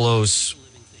Angelo's,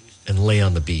 and lay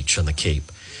on the beach on the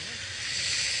Cape.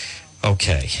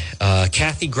 Okay.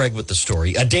 Kathy Gregg with the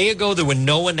story. A day ago, there were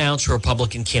no announced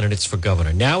Republican candidates for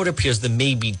governor. Now it appears there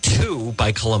may be two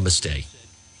by Columbus Day.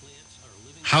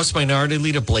 House Minority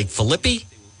Leader Blake Filippi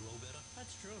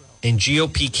and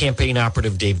GOP campaign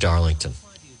operative Dave Darlington.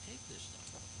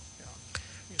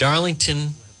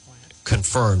 Darlington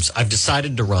confirms, I've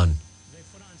decided to run.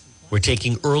 We're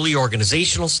taking early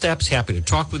organizational steps. Happy to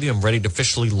talk with you. I'm ready to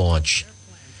officially launch.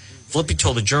 Filippi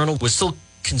told the Journal, we're still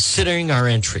considering our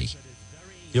entry.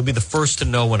 You'll be the first to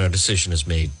know when our decision is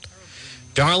made.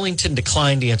 Darlington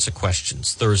declined to answer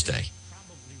questions Thursday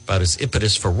about his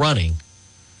impetus for running,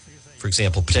 for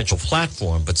example, potential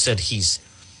platform, but said he's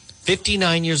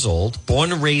 59 years old,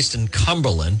 born and raised in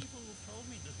Cumberland,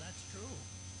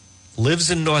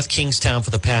 lives in North Kingstown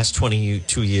for the past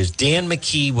 22 years. Dan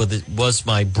McKee was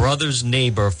my brother's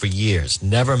neighbor for years.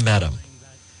 Never met him.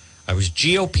 I was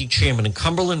GOP chairman in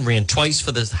Cumberland, ran twice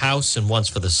for the House and once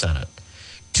for the Senate.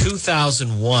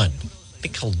 2001.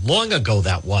 Think how long ago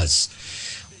that was.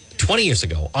 20 years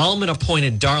ago, Allman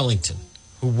appointed Darlington,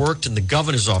 who worked in the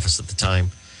governor's office at the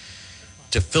time,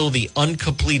 to fill the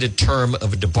uncompleted term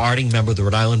of a departing member of the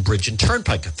Rhode Island Bridge and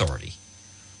Turnpike Authority.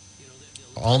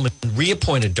 Allman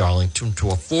reappointed Darlington to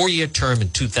a 4-year term in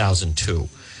 2002.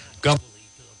 Governor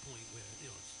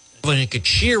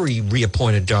Kachiri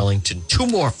reappointed Darlington 2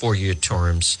 more 4-year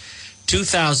terms,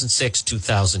 2006,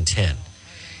 2010.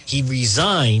 He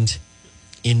resigned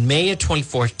in May of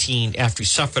 2014 after he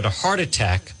suffered a heart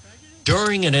attack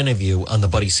during an interview on the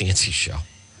Buddy Cianci show.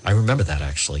 I remember that,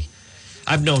 actually.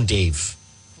 I've known Dave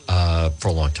for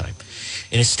a long time.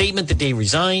 In a statement, the day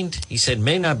resigned, he said,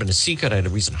 "May not have been a secret. I had a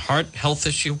recent heart health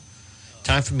issue.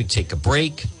 Time for me to take a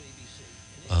break."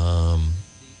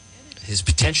 His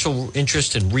potential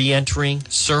interest in re-entering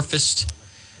surfaced.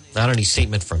 Not any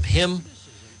statement from him.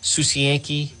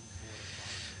 Cianci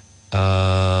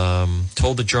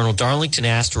told the Journal, Darlington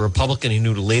asked a Republican he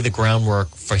knew to lay the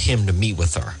groundwork for him to meet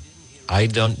with her. I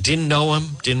didn't know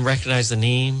him, didn't recognize the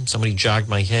name. Somebody jogged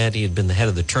my head. He had been the head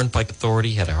of the Turnpike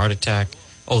Authority, had a heart attack.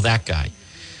 Oh, that guy.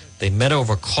 They met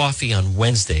over coffee on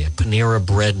Wednesday at Panera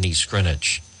Bread in East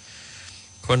Greenwich.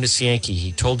 According to Cianci,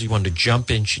 he told you wanted to jump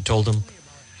in. She told him,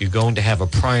 "You're going to have a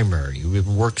primary. You've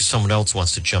been working, someone else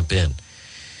wants to jump in."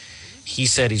 He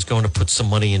said he's going to put some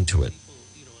money into it.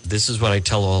 This is what I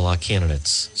tell all our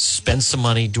candidates. Spend some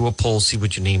money, do a poll, see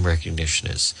what your name recognition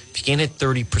is. If you can't hit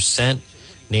 30%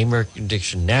 name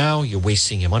recognition now, you're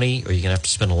wasting your money, or you're going to have to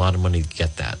spend a lot of money to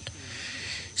get that.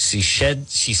 She said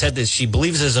that she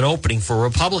believes there's an opening for a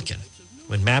Republican.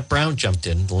 When Matt Brown jumped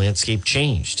in, the landscape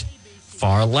changed.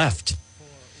 Far left.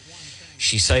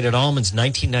 She cited Allman's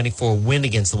 1994 win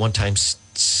against the one-time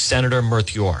Senator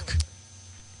Murth York,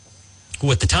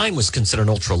 who at the time was considered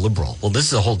ultra-liberal. Well, this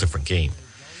is a whole different game.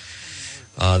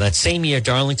 That same year,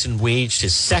 Darlington waged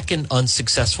his second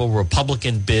unsuccessful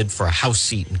Republican bid for a House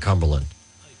seat in Cumberland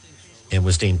and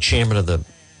was named chairman of the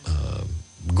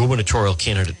gubernatorial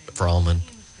candidate for Allman.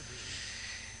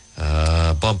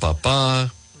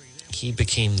 He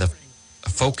became the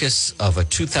focus of a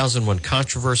 2001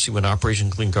 controversy when Operation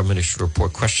Clean Government issued a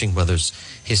report questioning whether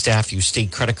his staff used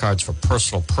state credit cards for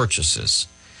personal purchases.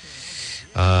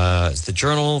 The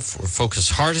Journal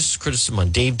focused hardest criticism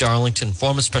on Dave Darlington,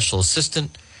 former special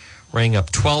assistant, rang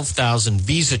up 12,000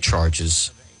 visa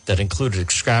charges that included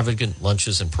extravagant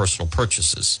lunches and personal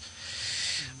purchases.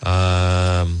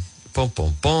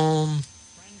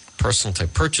 Personal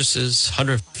type purchases,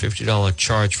 $150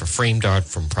 charge for framed art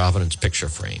from Providence Picture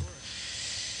Frame.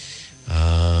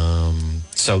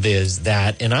 So there's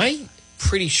that. And I'm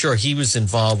pretty sure he was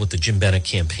involved with the Jim Bennett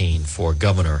campaign for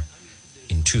governor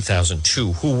in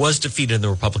 2002, who was defeated in the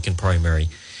Republican primary,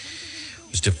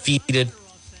 was defeated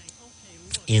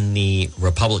in the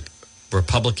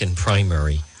Republican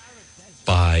primary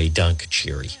by Don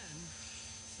Kachiri.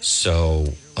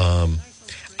 So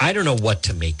I don't know what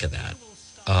to make of that.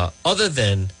 Other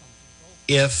than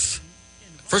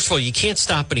first of all, you can't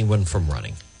stop anyone from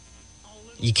running.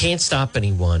 You can't stop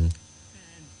anyone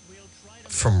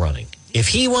from running. If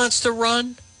he wants to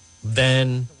run,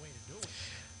 then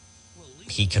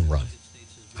he can run.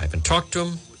 I haven't talked to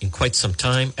him in quite some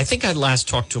time. I think I last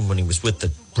talked to him when he was with the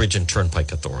Bridge and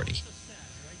Turnpike Authority,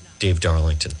 Dave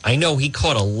Darlington. I know he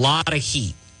caught a lot of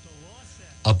heat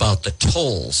about the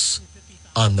tolls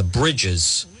on the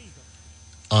bridges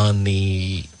on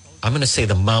the, I'm going to say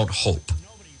the Mount Hope.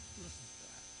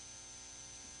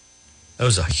 That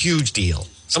was a huge deal.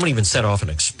 Someone even set off an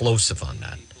explosive on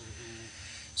that.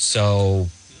 So,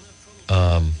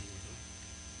 I'm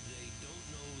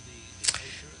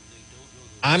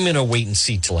going to wait and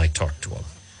see till I talk to him.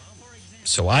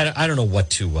 So I don't know what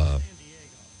to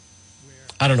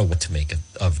make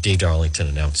of Dave Darlington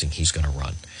announcing he's going to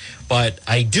run. But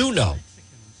I do know,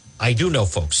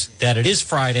 folks, that it is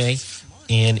Friday.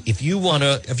 And if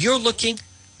you're looking,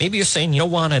 maybe you're saying, you know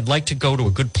what, I'd like to go to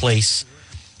a good place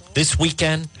this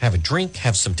weekend, have a drink,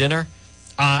 have some dinner.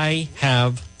 I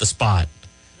have the spot.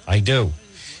 I do.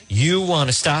 You want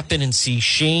to stop in and see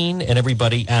Shane and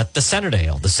everybody at the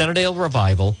Centerdale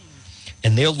Revival,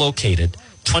 and they're located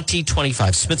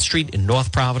 2025 Smith Street in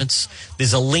North Providence.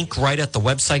 There's a link right at the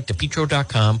website,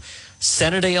 depetro.com,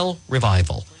 Centerdale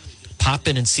Revival. Pop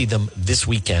in and see them this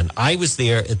weekend. I was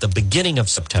there at the beginning of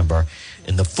September,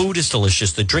 and the food is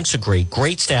delicious. The drinks are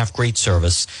great staff, great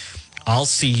service. I'll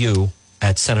see you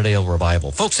at Centerdale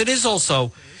Revival. Folks, it is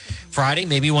also Friday.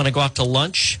 Maybe you want to go out to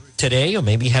lunch today, or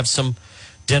maybe have some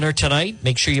dinner tonight.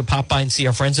 Make sure you pop by and see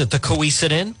our friends at the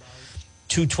Coesit Inn,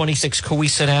 226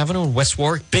 Coesit Avenue in West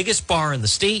Warwick. Biggest bar in the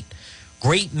state.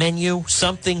 Great menu,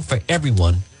 something for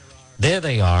everyone. There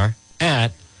they are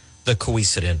at the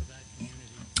Coesit Inn.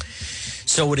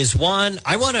 So it is one.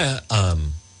 I want to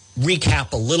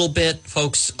recap a little bit,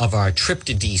 folks, of our trip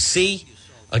to D.C.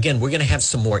 Again, we're going to have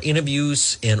some more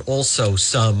interviews and also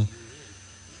some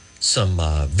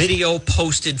video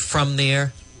posted from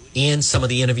there and some of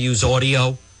the interviews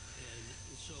audio.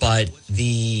 But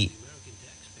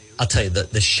I'll tell you,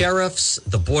 the sheriffs,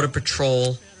 the Border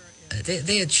Patrol,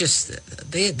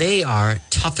 they are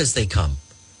tough as they come.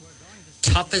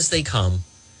 Tough as they come.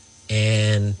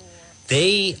 And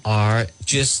they are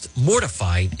just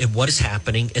mortified at what is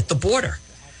happening at the border.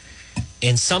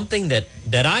 And something that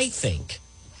I think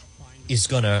is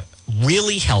going to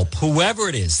really help whoever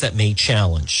it is that may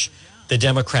challenge the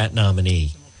Democrat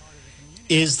nominee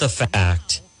is the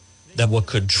fact that what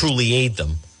could truly aid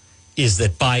them is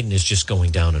that Biden is just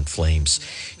going down in flames.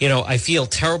 You know, I feel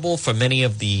terrible for many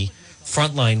of the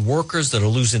frontline workers that are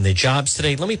losing their jobs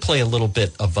today. Let me play a little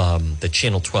bit of the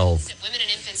Channel 12 Women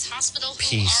and Infants Hospital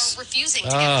piece. Who are refusing to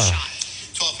get a shot.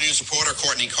 12 News reporter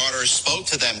Courtney Carter spoke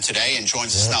to them today and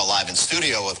joins us now live in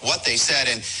studio with what they said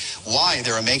and why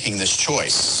they're making this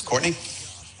choice. Courtney?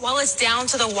 Well, it's down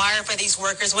to the wire for these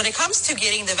workers. When it comes to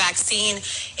getting the vaccine,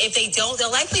 if they don't,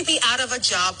 they'll likely be out of a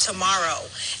job tomorrow.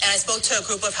 And I spoke to a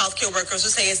group of healthcare workers who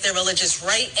say it's their religious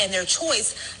right and their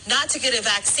choice not to get a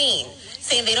vaccine,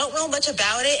 saying they don't know much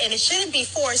about it and it shouldn't be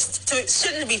forced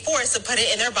to put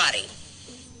it in their body.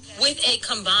 With a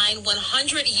combined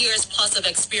 100 years plus of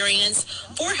experience,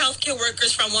 4 healthcare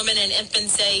workers from Women and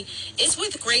Infants say it's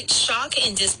with great shock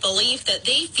and disbelief that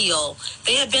they feel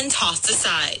they have been tossed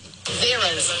aside.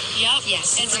 Zeros. Yep.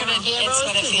 Yes. It's what it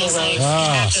feels like.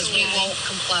 Because we won't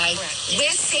comply.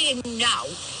 We're saying no,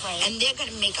 and they're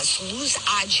going to make us lose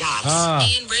our jobs.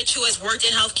 Ian Rich, who has worked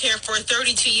in healthcare for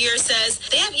 32 years, says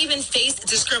they have even faced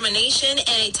discrimination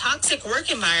and a toxic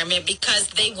work environment because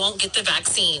they won't get the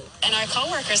vaccine. And our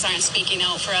coworkers aren't speaking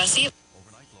out for us either.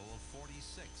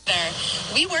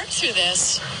 We worked through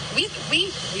this. We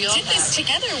did this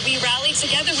together. We rallied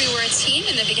together. We were a team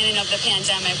in the beginning of the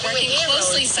pandemic, working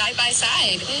closely side by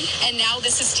side. And now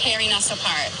this is tearing us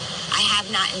apart. I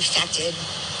have not infected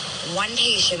one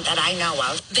patient that I know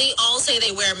of. They all say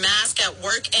they wear masks at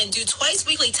work and do twice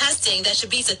weekly testing that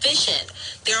should be sufficient.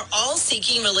 They're all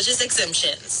seeking religious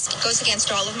exemptions. It goes against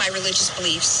all of my religious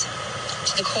beliefs,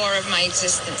 to the core of my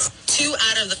existence. 2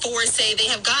 out of the 4 say they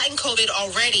have gotten COVID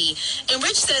already, and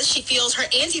Rich says she feels her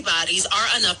antibodies are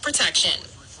enough protection.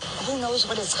 Who knows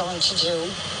what it's going to do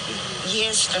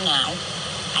years from now.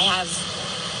 I have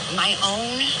my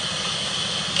own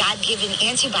God-given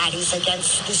antibodies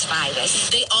against this virus.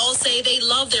 They all say they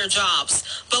love their jobs,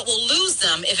 but will lose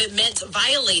them if it meant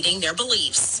violating their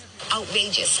beliefs.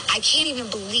 Outrageous. I can't even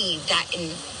believe that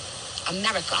in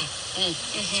America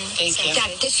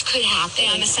that this could happen.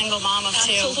 I'm a single mom of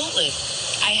 2. Absolutely.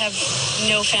 I have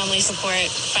no family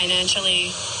support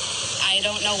financially. I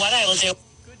don't know what I will do.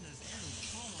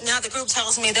 Now the group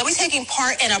tells me they'll be taking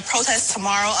part in a protest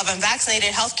tomorrow of unvaccinated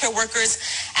healthcare workers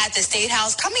at the State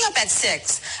House coming up at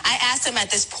 6. I asked them at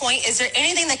this point, is there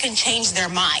anything that can change their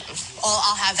mind? Well,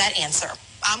 I'll have that answer.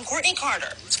 I'm Courtney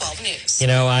Carter, 12 News. You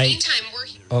know,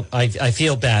 Meantime, I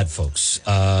feel bad, folks,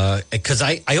 because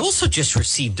I also just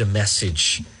received a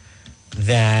message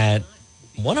that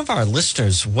one of our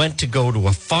listeners went to go to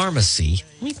a pharmacy.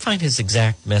 Let me find his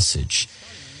exact message.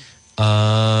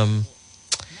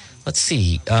 Let's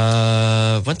see.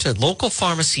 Went to a local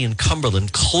pharmacy in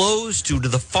Cumberland, closed due to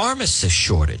the pharmacist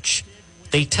shortage.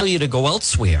 They tell you to go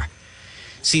elsewhere.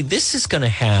 See, this is going to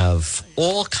have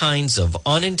all kinds of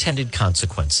unintended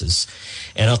consequences.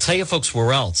 And I'll tell you, folks,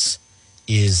 where else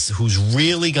is who's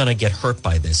really going to get hurt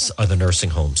by this are the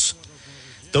nursing homes.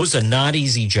 Those are not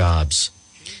easy jobs.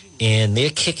 And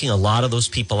they're kicking a lot of those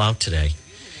people out today.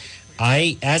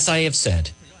 As I have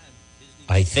said,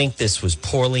 I think this was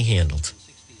poorly handled.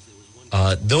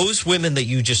 Those women that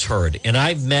you just heard, and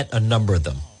I've met a number of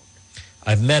them.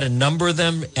 I've met a number of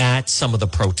them at some of the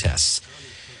protests.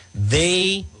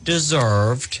 They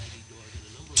deserved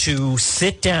to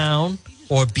sit down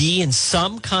or be in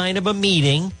some kind of a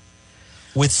meeting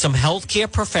with some healthcare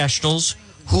professionals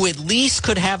who at least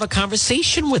could have a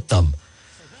conversation with them.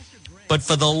 But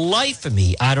for the life of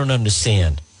me, I don't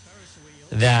understand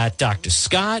that Dr.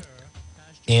 Scott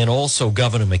and also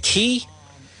Governor McKee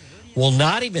will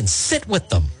not even sit with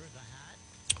them,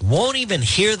 won't even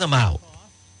hear them out.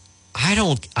 I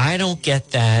don't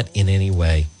get that in any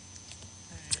way.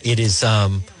 It is,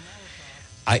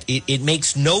 it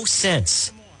makes no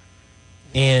sense.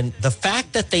 And the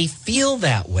fact that they feel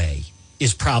that way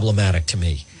is problematic to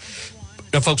me.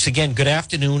 Now, folks, again, good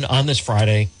afternoon on this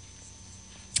Friday.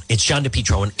 It's John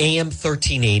DePietro on AM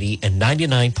 1380 and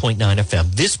 99.9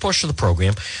 FM. This portion of the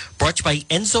program brought to you by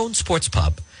Endzone Sports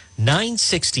Pub,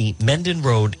 960 Mendon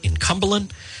Road in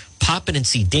Cumberland. Pop in and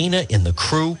see Dana and the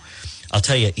crew. I'll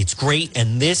tell you, it's great.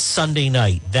 And this Sunday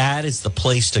night, that is the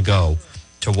place to go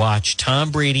to watch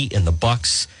Tom Brady and the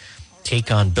Bucs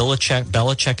take on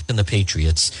Belichick and the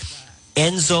Patriots.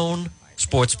 End Zone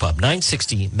Sports Pub,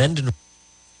 960 Menden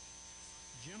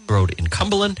Road in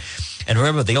Cumberland. And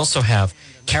remember, they also have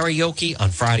karaoke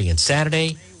on Friday and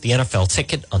Saturday, the NFL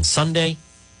ticket on Sunday.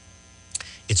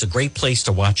 It's a great place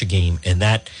to watch a game. And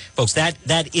that, folks,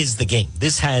 that is the game.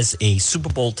 This has a Super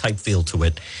Bowl type feel to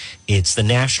it. It's the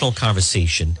national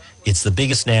conversation. It's the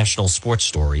biggest national sports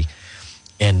story.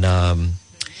 And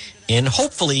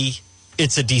hopefully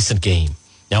it's a decent game.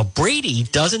 Now, Brady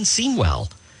doesn't seem well.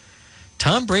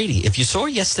 Tom Brady, if you saw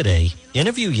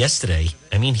interview yesterday,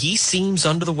 I mean, he seems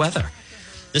under the weather.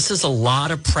 This is a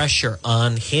lot of pressure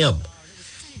on him.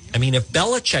 I mean, if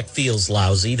Belichick feels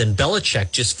lousy, then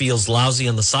Belichick just feels lousy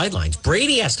on the sidelines.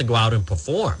 Brady has to go out and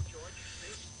perform.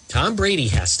 Tom Brady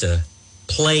has to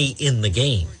play in the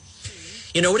game.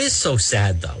 You know, it is so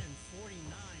sad, though,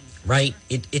 right?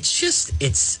 It's just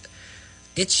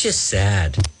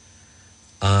sad.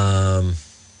 Let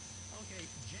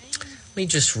me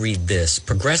just read this.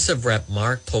 Progressive rep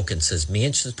Mark Pokin says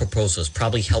Manchin's proposal has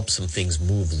probably helped some things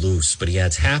move loose, but he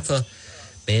adds half a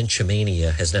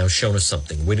Manchamania has now shown us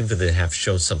something. Waiting for them to have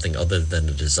shown something other than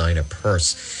a designer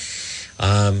purse.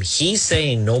 He's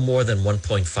saying no more than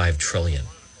 $1.5 trillion.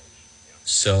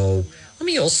 So let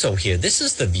me also hear, this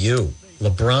is The View.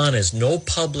 LeBron has no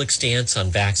public stance on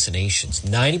vaccinations.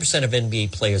 90% of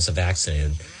NBA players are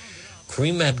vaccinated.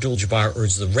 Kareem Abdul-Jabbar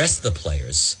urged the rest of the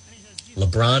players.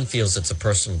 LeBron feels it's a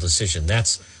personal decision.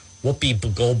 That's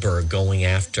Whoopi Goldberg going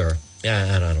after.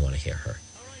 I don't want to hear her.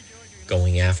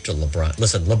 Going after LeBron.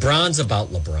 Listen, LeBron's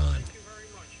about LeBron.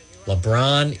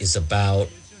 LeBron is about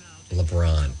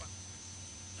LeBron.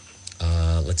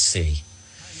 Let's see.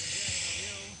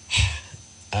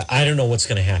 I don't know what's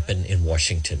going to happen in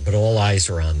Washington, but all eyes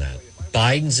are on that.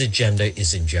 Biden's agenda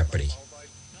is in jeopardy.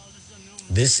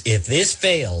 If this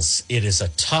fails, it is a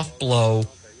tough blow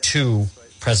to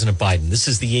President Biden. This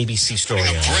is the ABC story.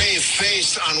 A brave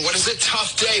face on what is a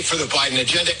tough day for the Biden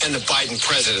agenda and the Biden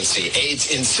presidency. Aides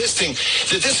insisting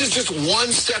that this is just one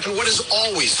step in what is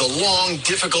always the long,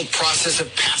 difficult process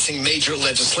of passing major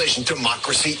legislation.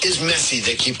 Democracy is messy,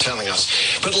 they keep telling us.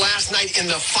 But last night in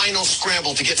the final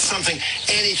scramble to get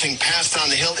anything passed on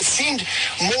the Hill, it seemed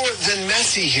more than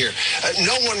messy here.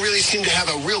 No one really seemed to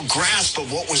have a real grasp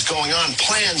of what was going on.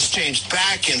 Plans changed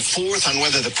back and forth on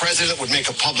whether the president would make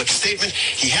a public statement.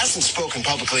 He hasn't spoken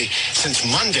publicly since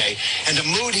Monday, and the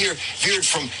mood here veered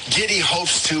from giddy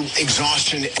hopes to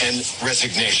exhaustion and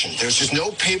resignation. There's just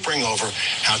no papering over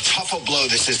how tough a blow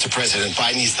this is to President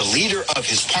Biden. He's the leader of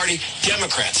his party.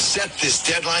 Democrats set this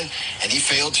deadline, and he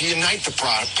failed to unite the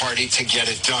party to get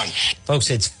it done. Folks,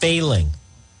 it's failing.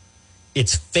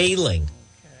 It's failing.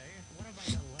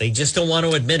 They just don't want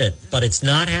to admit it, but it's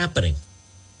not happening.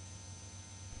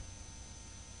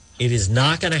 It is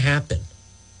not going to happen.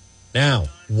 Now,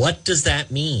 what does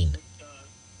that mean?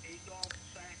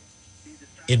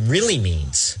 It really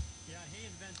means,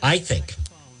 I think,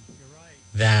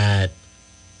 that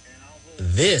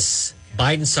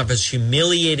Biden suffers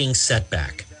humiliating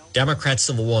setback. Democrat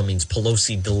Civil War means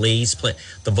Pelosi delays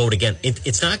the vote again.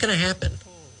 It's not going to happen.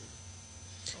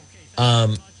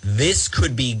 This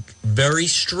could be very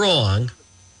strong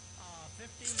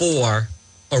for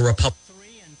a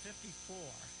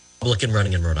Republican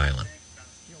running in Rhode Island.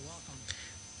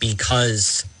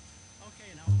 Because,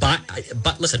 but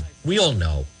listen, we all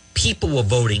know people were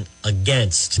voting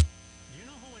against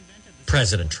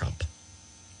President Trump.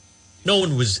 No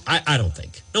one was, I don't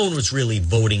think, no one was really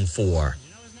voting for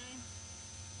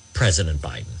President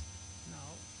Biden.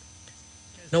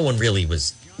 No one really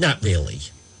was, not really,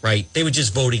 right? They were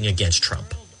just voting against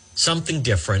Trump. Something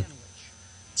different.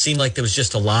 Seemed like there was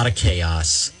just a lot of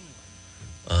chaos,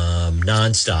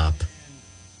 nonstop.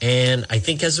 And I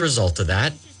think as a result of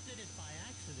that,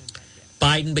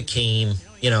 Biden became,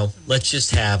 let's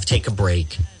just take a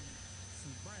break.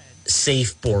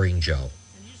 Safe, boring Joe.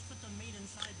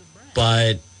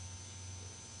 But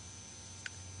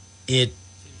he's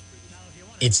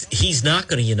not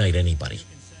going to unite anybody.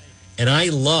 And I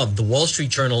love, the Wall Street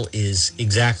Journal is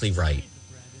exactly right.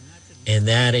 And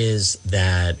that is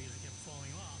that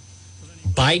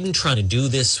Biden trying to do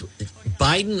this,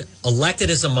 Biden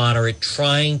elected as a moderate,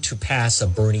 trying to pass a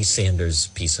Bernie Sanders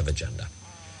piece of agenda.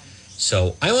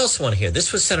 So I also want to hear,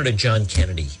 this was Senator John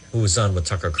Kennedy, who was on with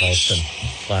Tucker Carlson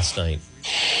last night.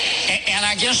 And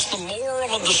I guess the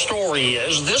moral of the story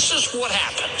is this is what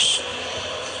happens.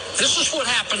 This is what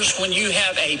happens when you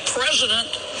have a president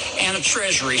and a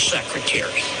Treasury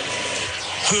Secretary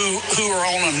who are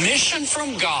on a mission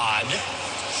from God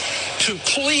to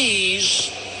please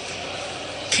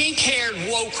pink-haired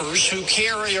wokers who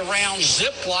carry around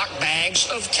Ziploc bags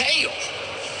of kale.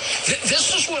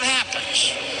 This is what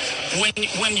happens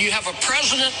when you have a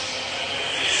president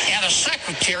and a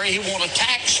secretary who want to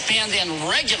tax, spend, and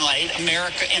regulate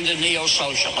America into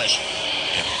neo-socialism.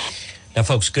 Now,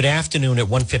 folks, good afternoon at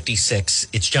 1:56.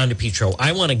 It's John DePietro.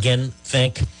 I want to again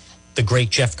thank the great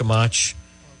Jeff Gamach.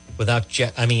 Without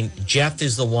Jeff, Jeff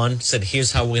is the one said,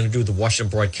 here's how we're going to do the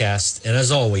Washington broadcast. And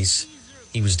as always,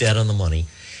 he was dead on the money.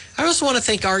 I also want to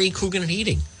thank R.E. Coogan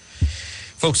Heating.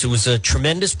 Folks, it was a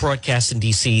tremendous broadcast in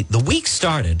D.C. The week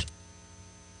started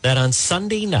that on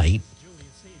Sunday night,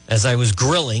 as I was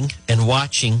grilling and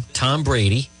watching Tom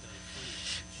Brady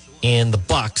and the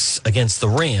Bucks against the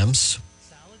Rams,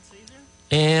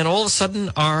 and all of a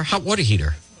sudden our hot water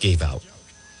heater gave out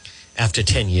after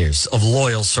 10 years of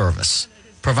loyal service,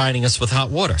 providing us with hot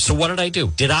water. So what did I do?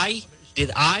 Did I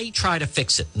try to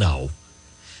fix it? No.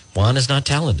 Juan is not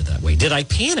talented that way. Did I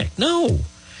panic? No.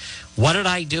 What did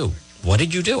I do? What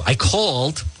did you do? I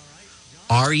called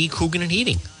R.E. Coogan and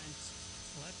Heating.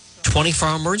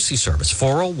 24-hour emergency service,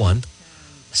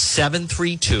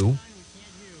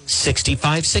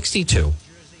 401-732-6562.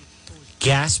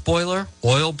 Gas boiler,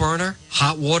 oil burner,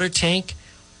 hot water tank,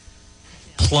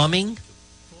 plumbing,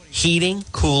 heating,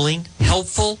 cooling,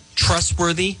 helpful,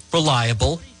 trustworthy,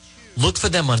 reliable. Look for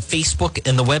them on Facebook,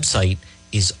 and the website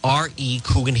is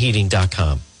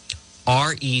recooganheating.com.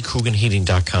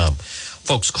 recooganheating.com.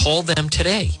 Folks, call them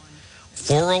today.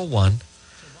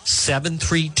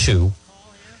 401-732-6562.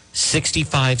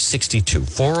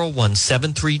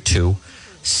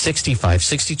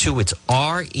 401-732-6562. It's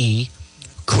R.E.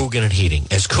 Coogan and Heating.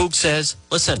 As Coog says,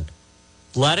 listen,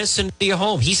 let us into your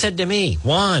home. He said to me,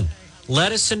 Juan,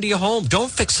 let us into your home.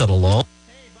 Don't fix it alone.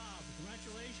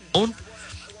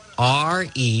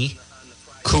 R.E.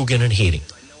 Coogan and Heating.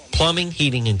 Plumbing,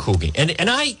 heating, and cooking. And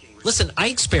I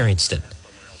experienced it.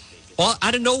 All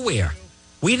out of nowhere.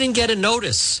 We didn't get a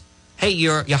notice. Hey,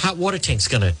 your hot water tank's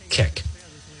going to kick.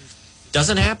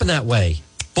 Doesn't happen that way.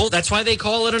 Well, that's why they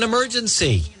call it an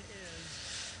emergency.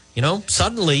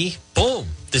 Suddenly, boom,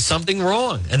 there's something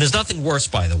wrong. And there's nothing worse,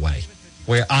 by the way,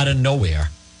 where out of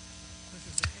nowhere,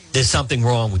 there's something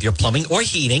wrong with your plumbing or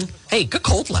heating. Hey, it got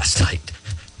cold last night.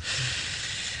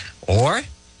 Or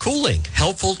cooling.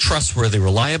 Helpful, trustworthy,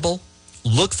 reliable.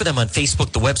 Look for them on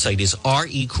Facebook. The website is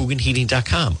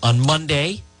recooganheating.com. On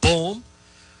Monday, boom,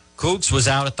 Cougs was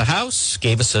out at the house,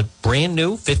 gave us a brand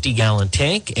new 50-gallon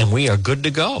tank, and we are good to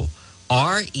go.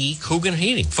 R.E. Coogan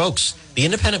Heating. Folks, the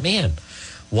independent man.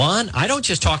 Juan, I don't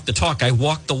just talk the talk, I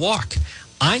walk the walk.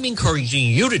 I'm encouraging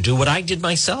you to do what I did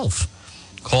myself.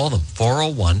 Call them,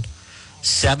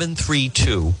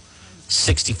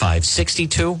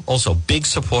 401-732-6562. Also, big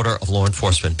supporter of law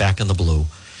enforcement back in the blue.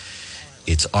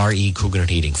 It's R.E. Coogan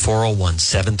Heating,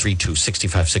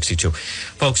 401-732-6562.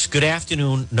 Folks, good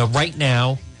afternoon. Now, right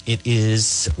now, it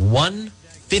is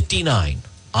 1:59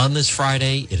 on this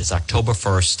Friday. It is October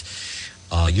 1st.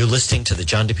 You're listening to the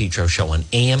John DePietro Show on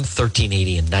AM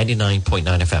 1380 and 99.9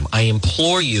 FM. I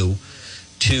implore you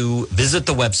to visit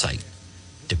the website,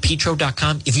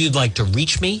 DePietro.com. If you'd like to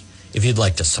reach me, if you'd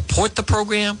like to support the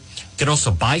program, you can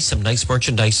also buy some nice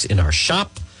merchandise in our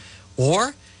shop.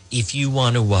 Or if you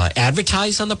want to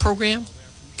advertise on the program,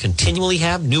 continually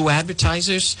have new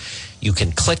advertisers, you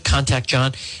can click Contact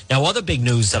John. Now, other big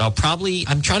news that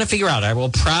I'm trying to figure out, I will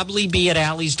probably be at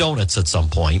Allie's Donuts at some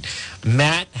point.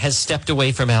 Matt has stepped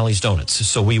away from Allie's Donuts,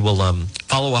 so we will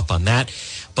follow up on that.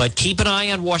 But keep an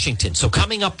eye on Washington. So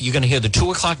coming up, you're going to hear the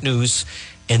 2 o'clock news,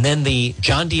 and then the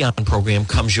John Dion program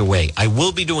comes your way. I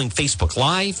will be doing Facebook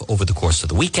Live over the course of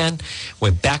the weekend.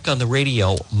 We're back on the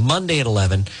radio Monday at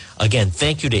 11. Again,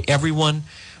 thank you to everyone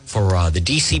for the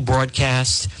D.C.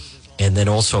 broadcast. And then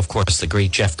also, of course, the great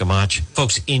Jeff Gamach.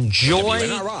 Folks, enjoy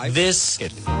this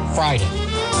Friday.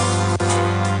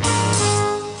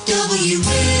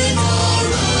 WA.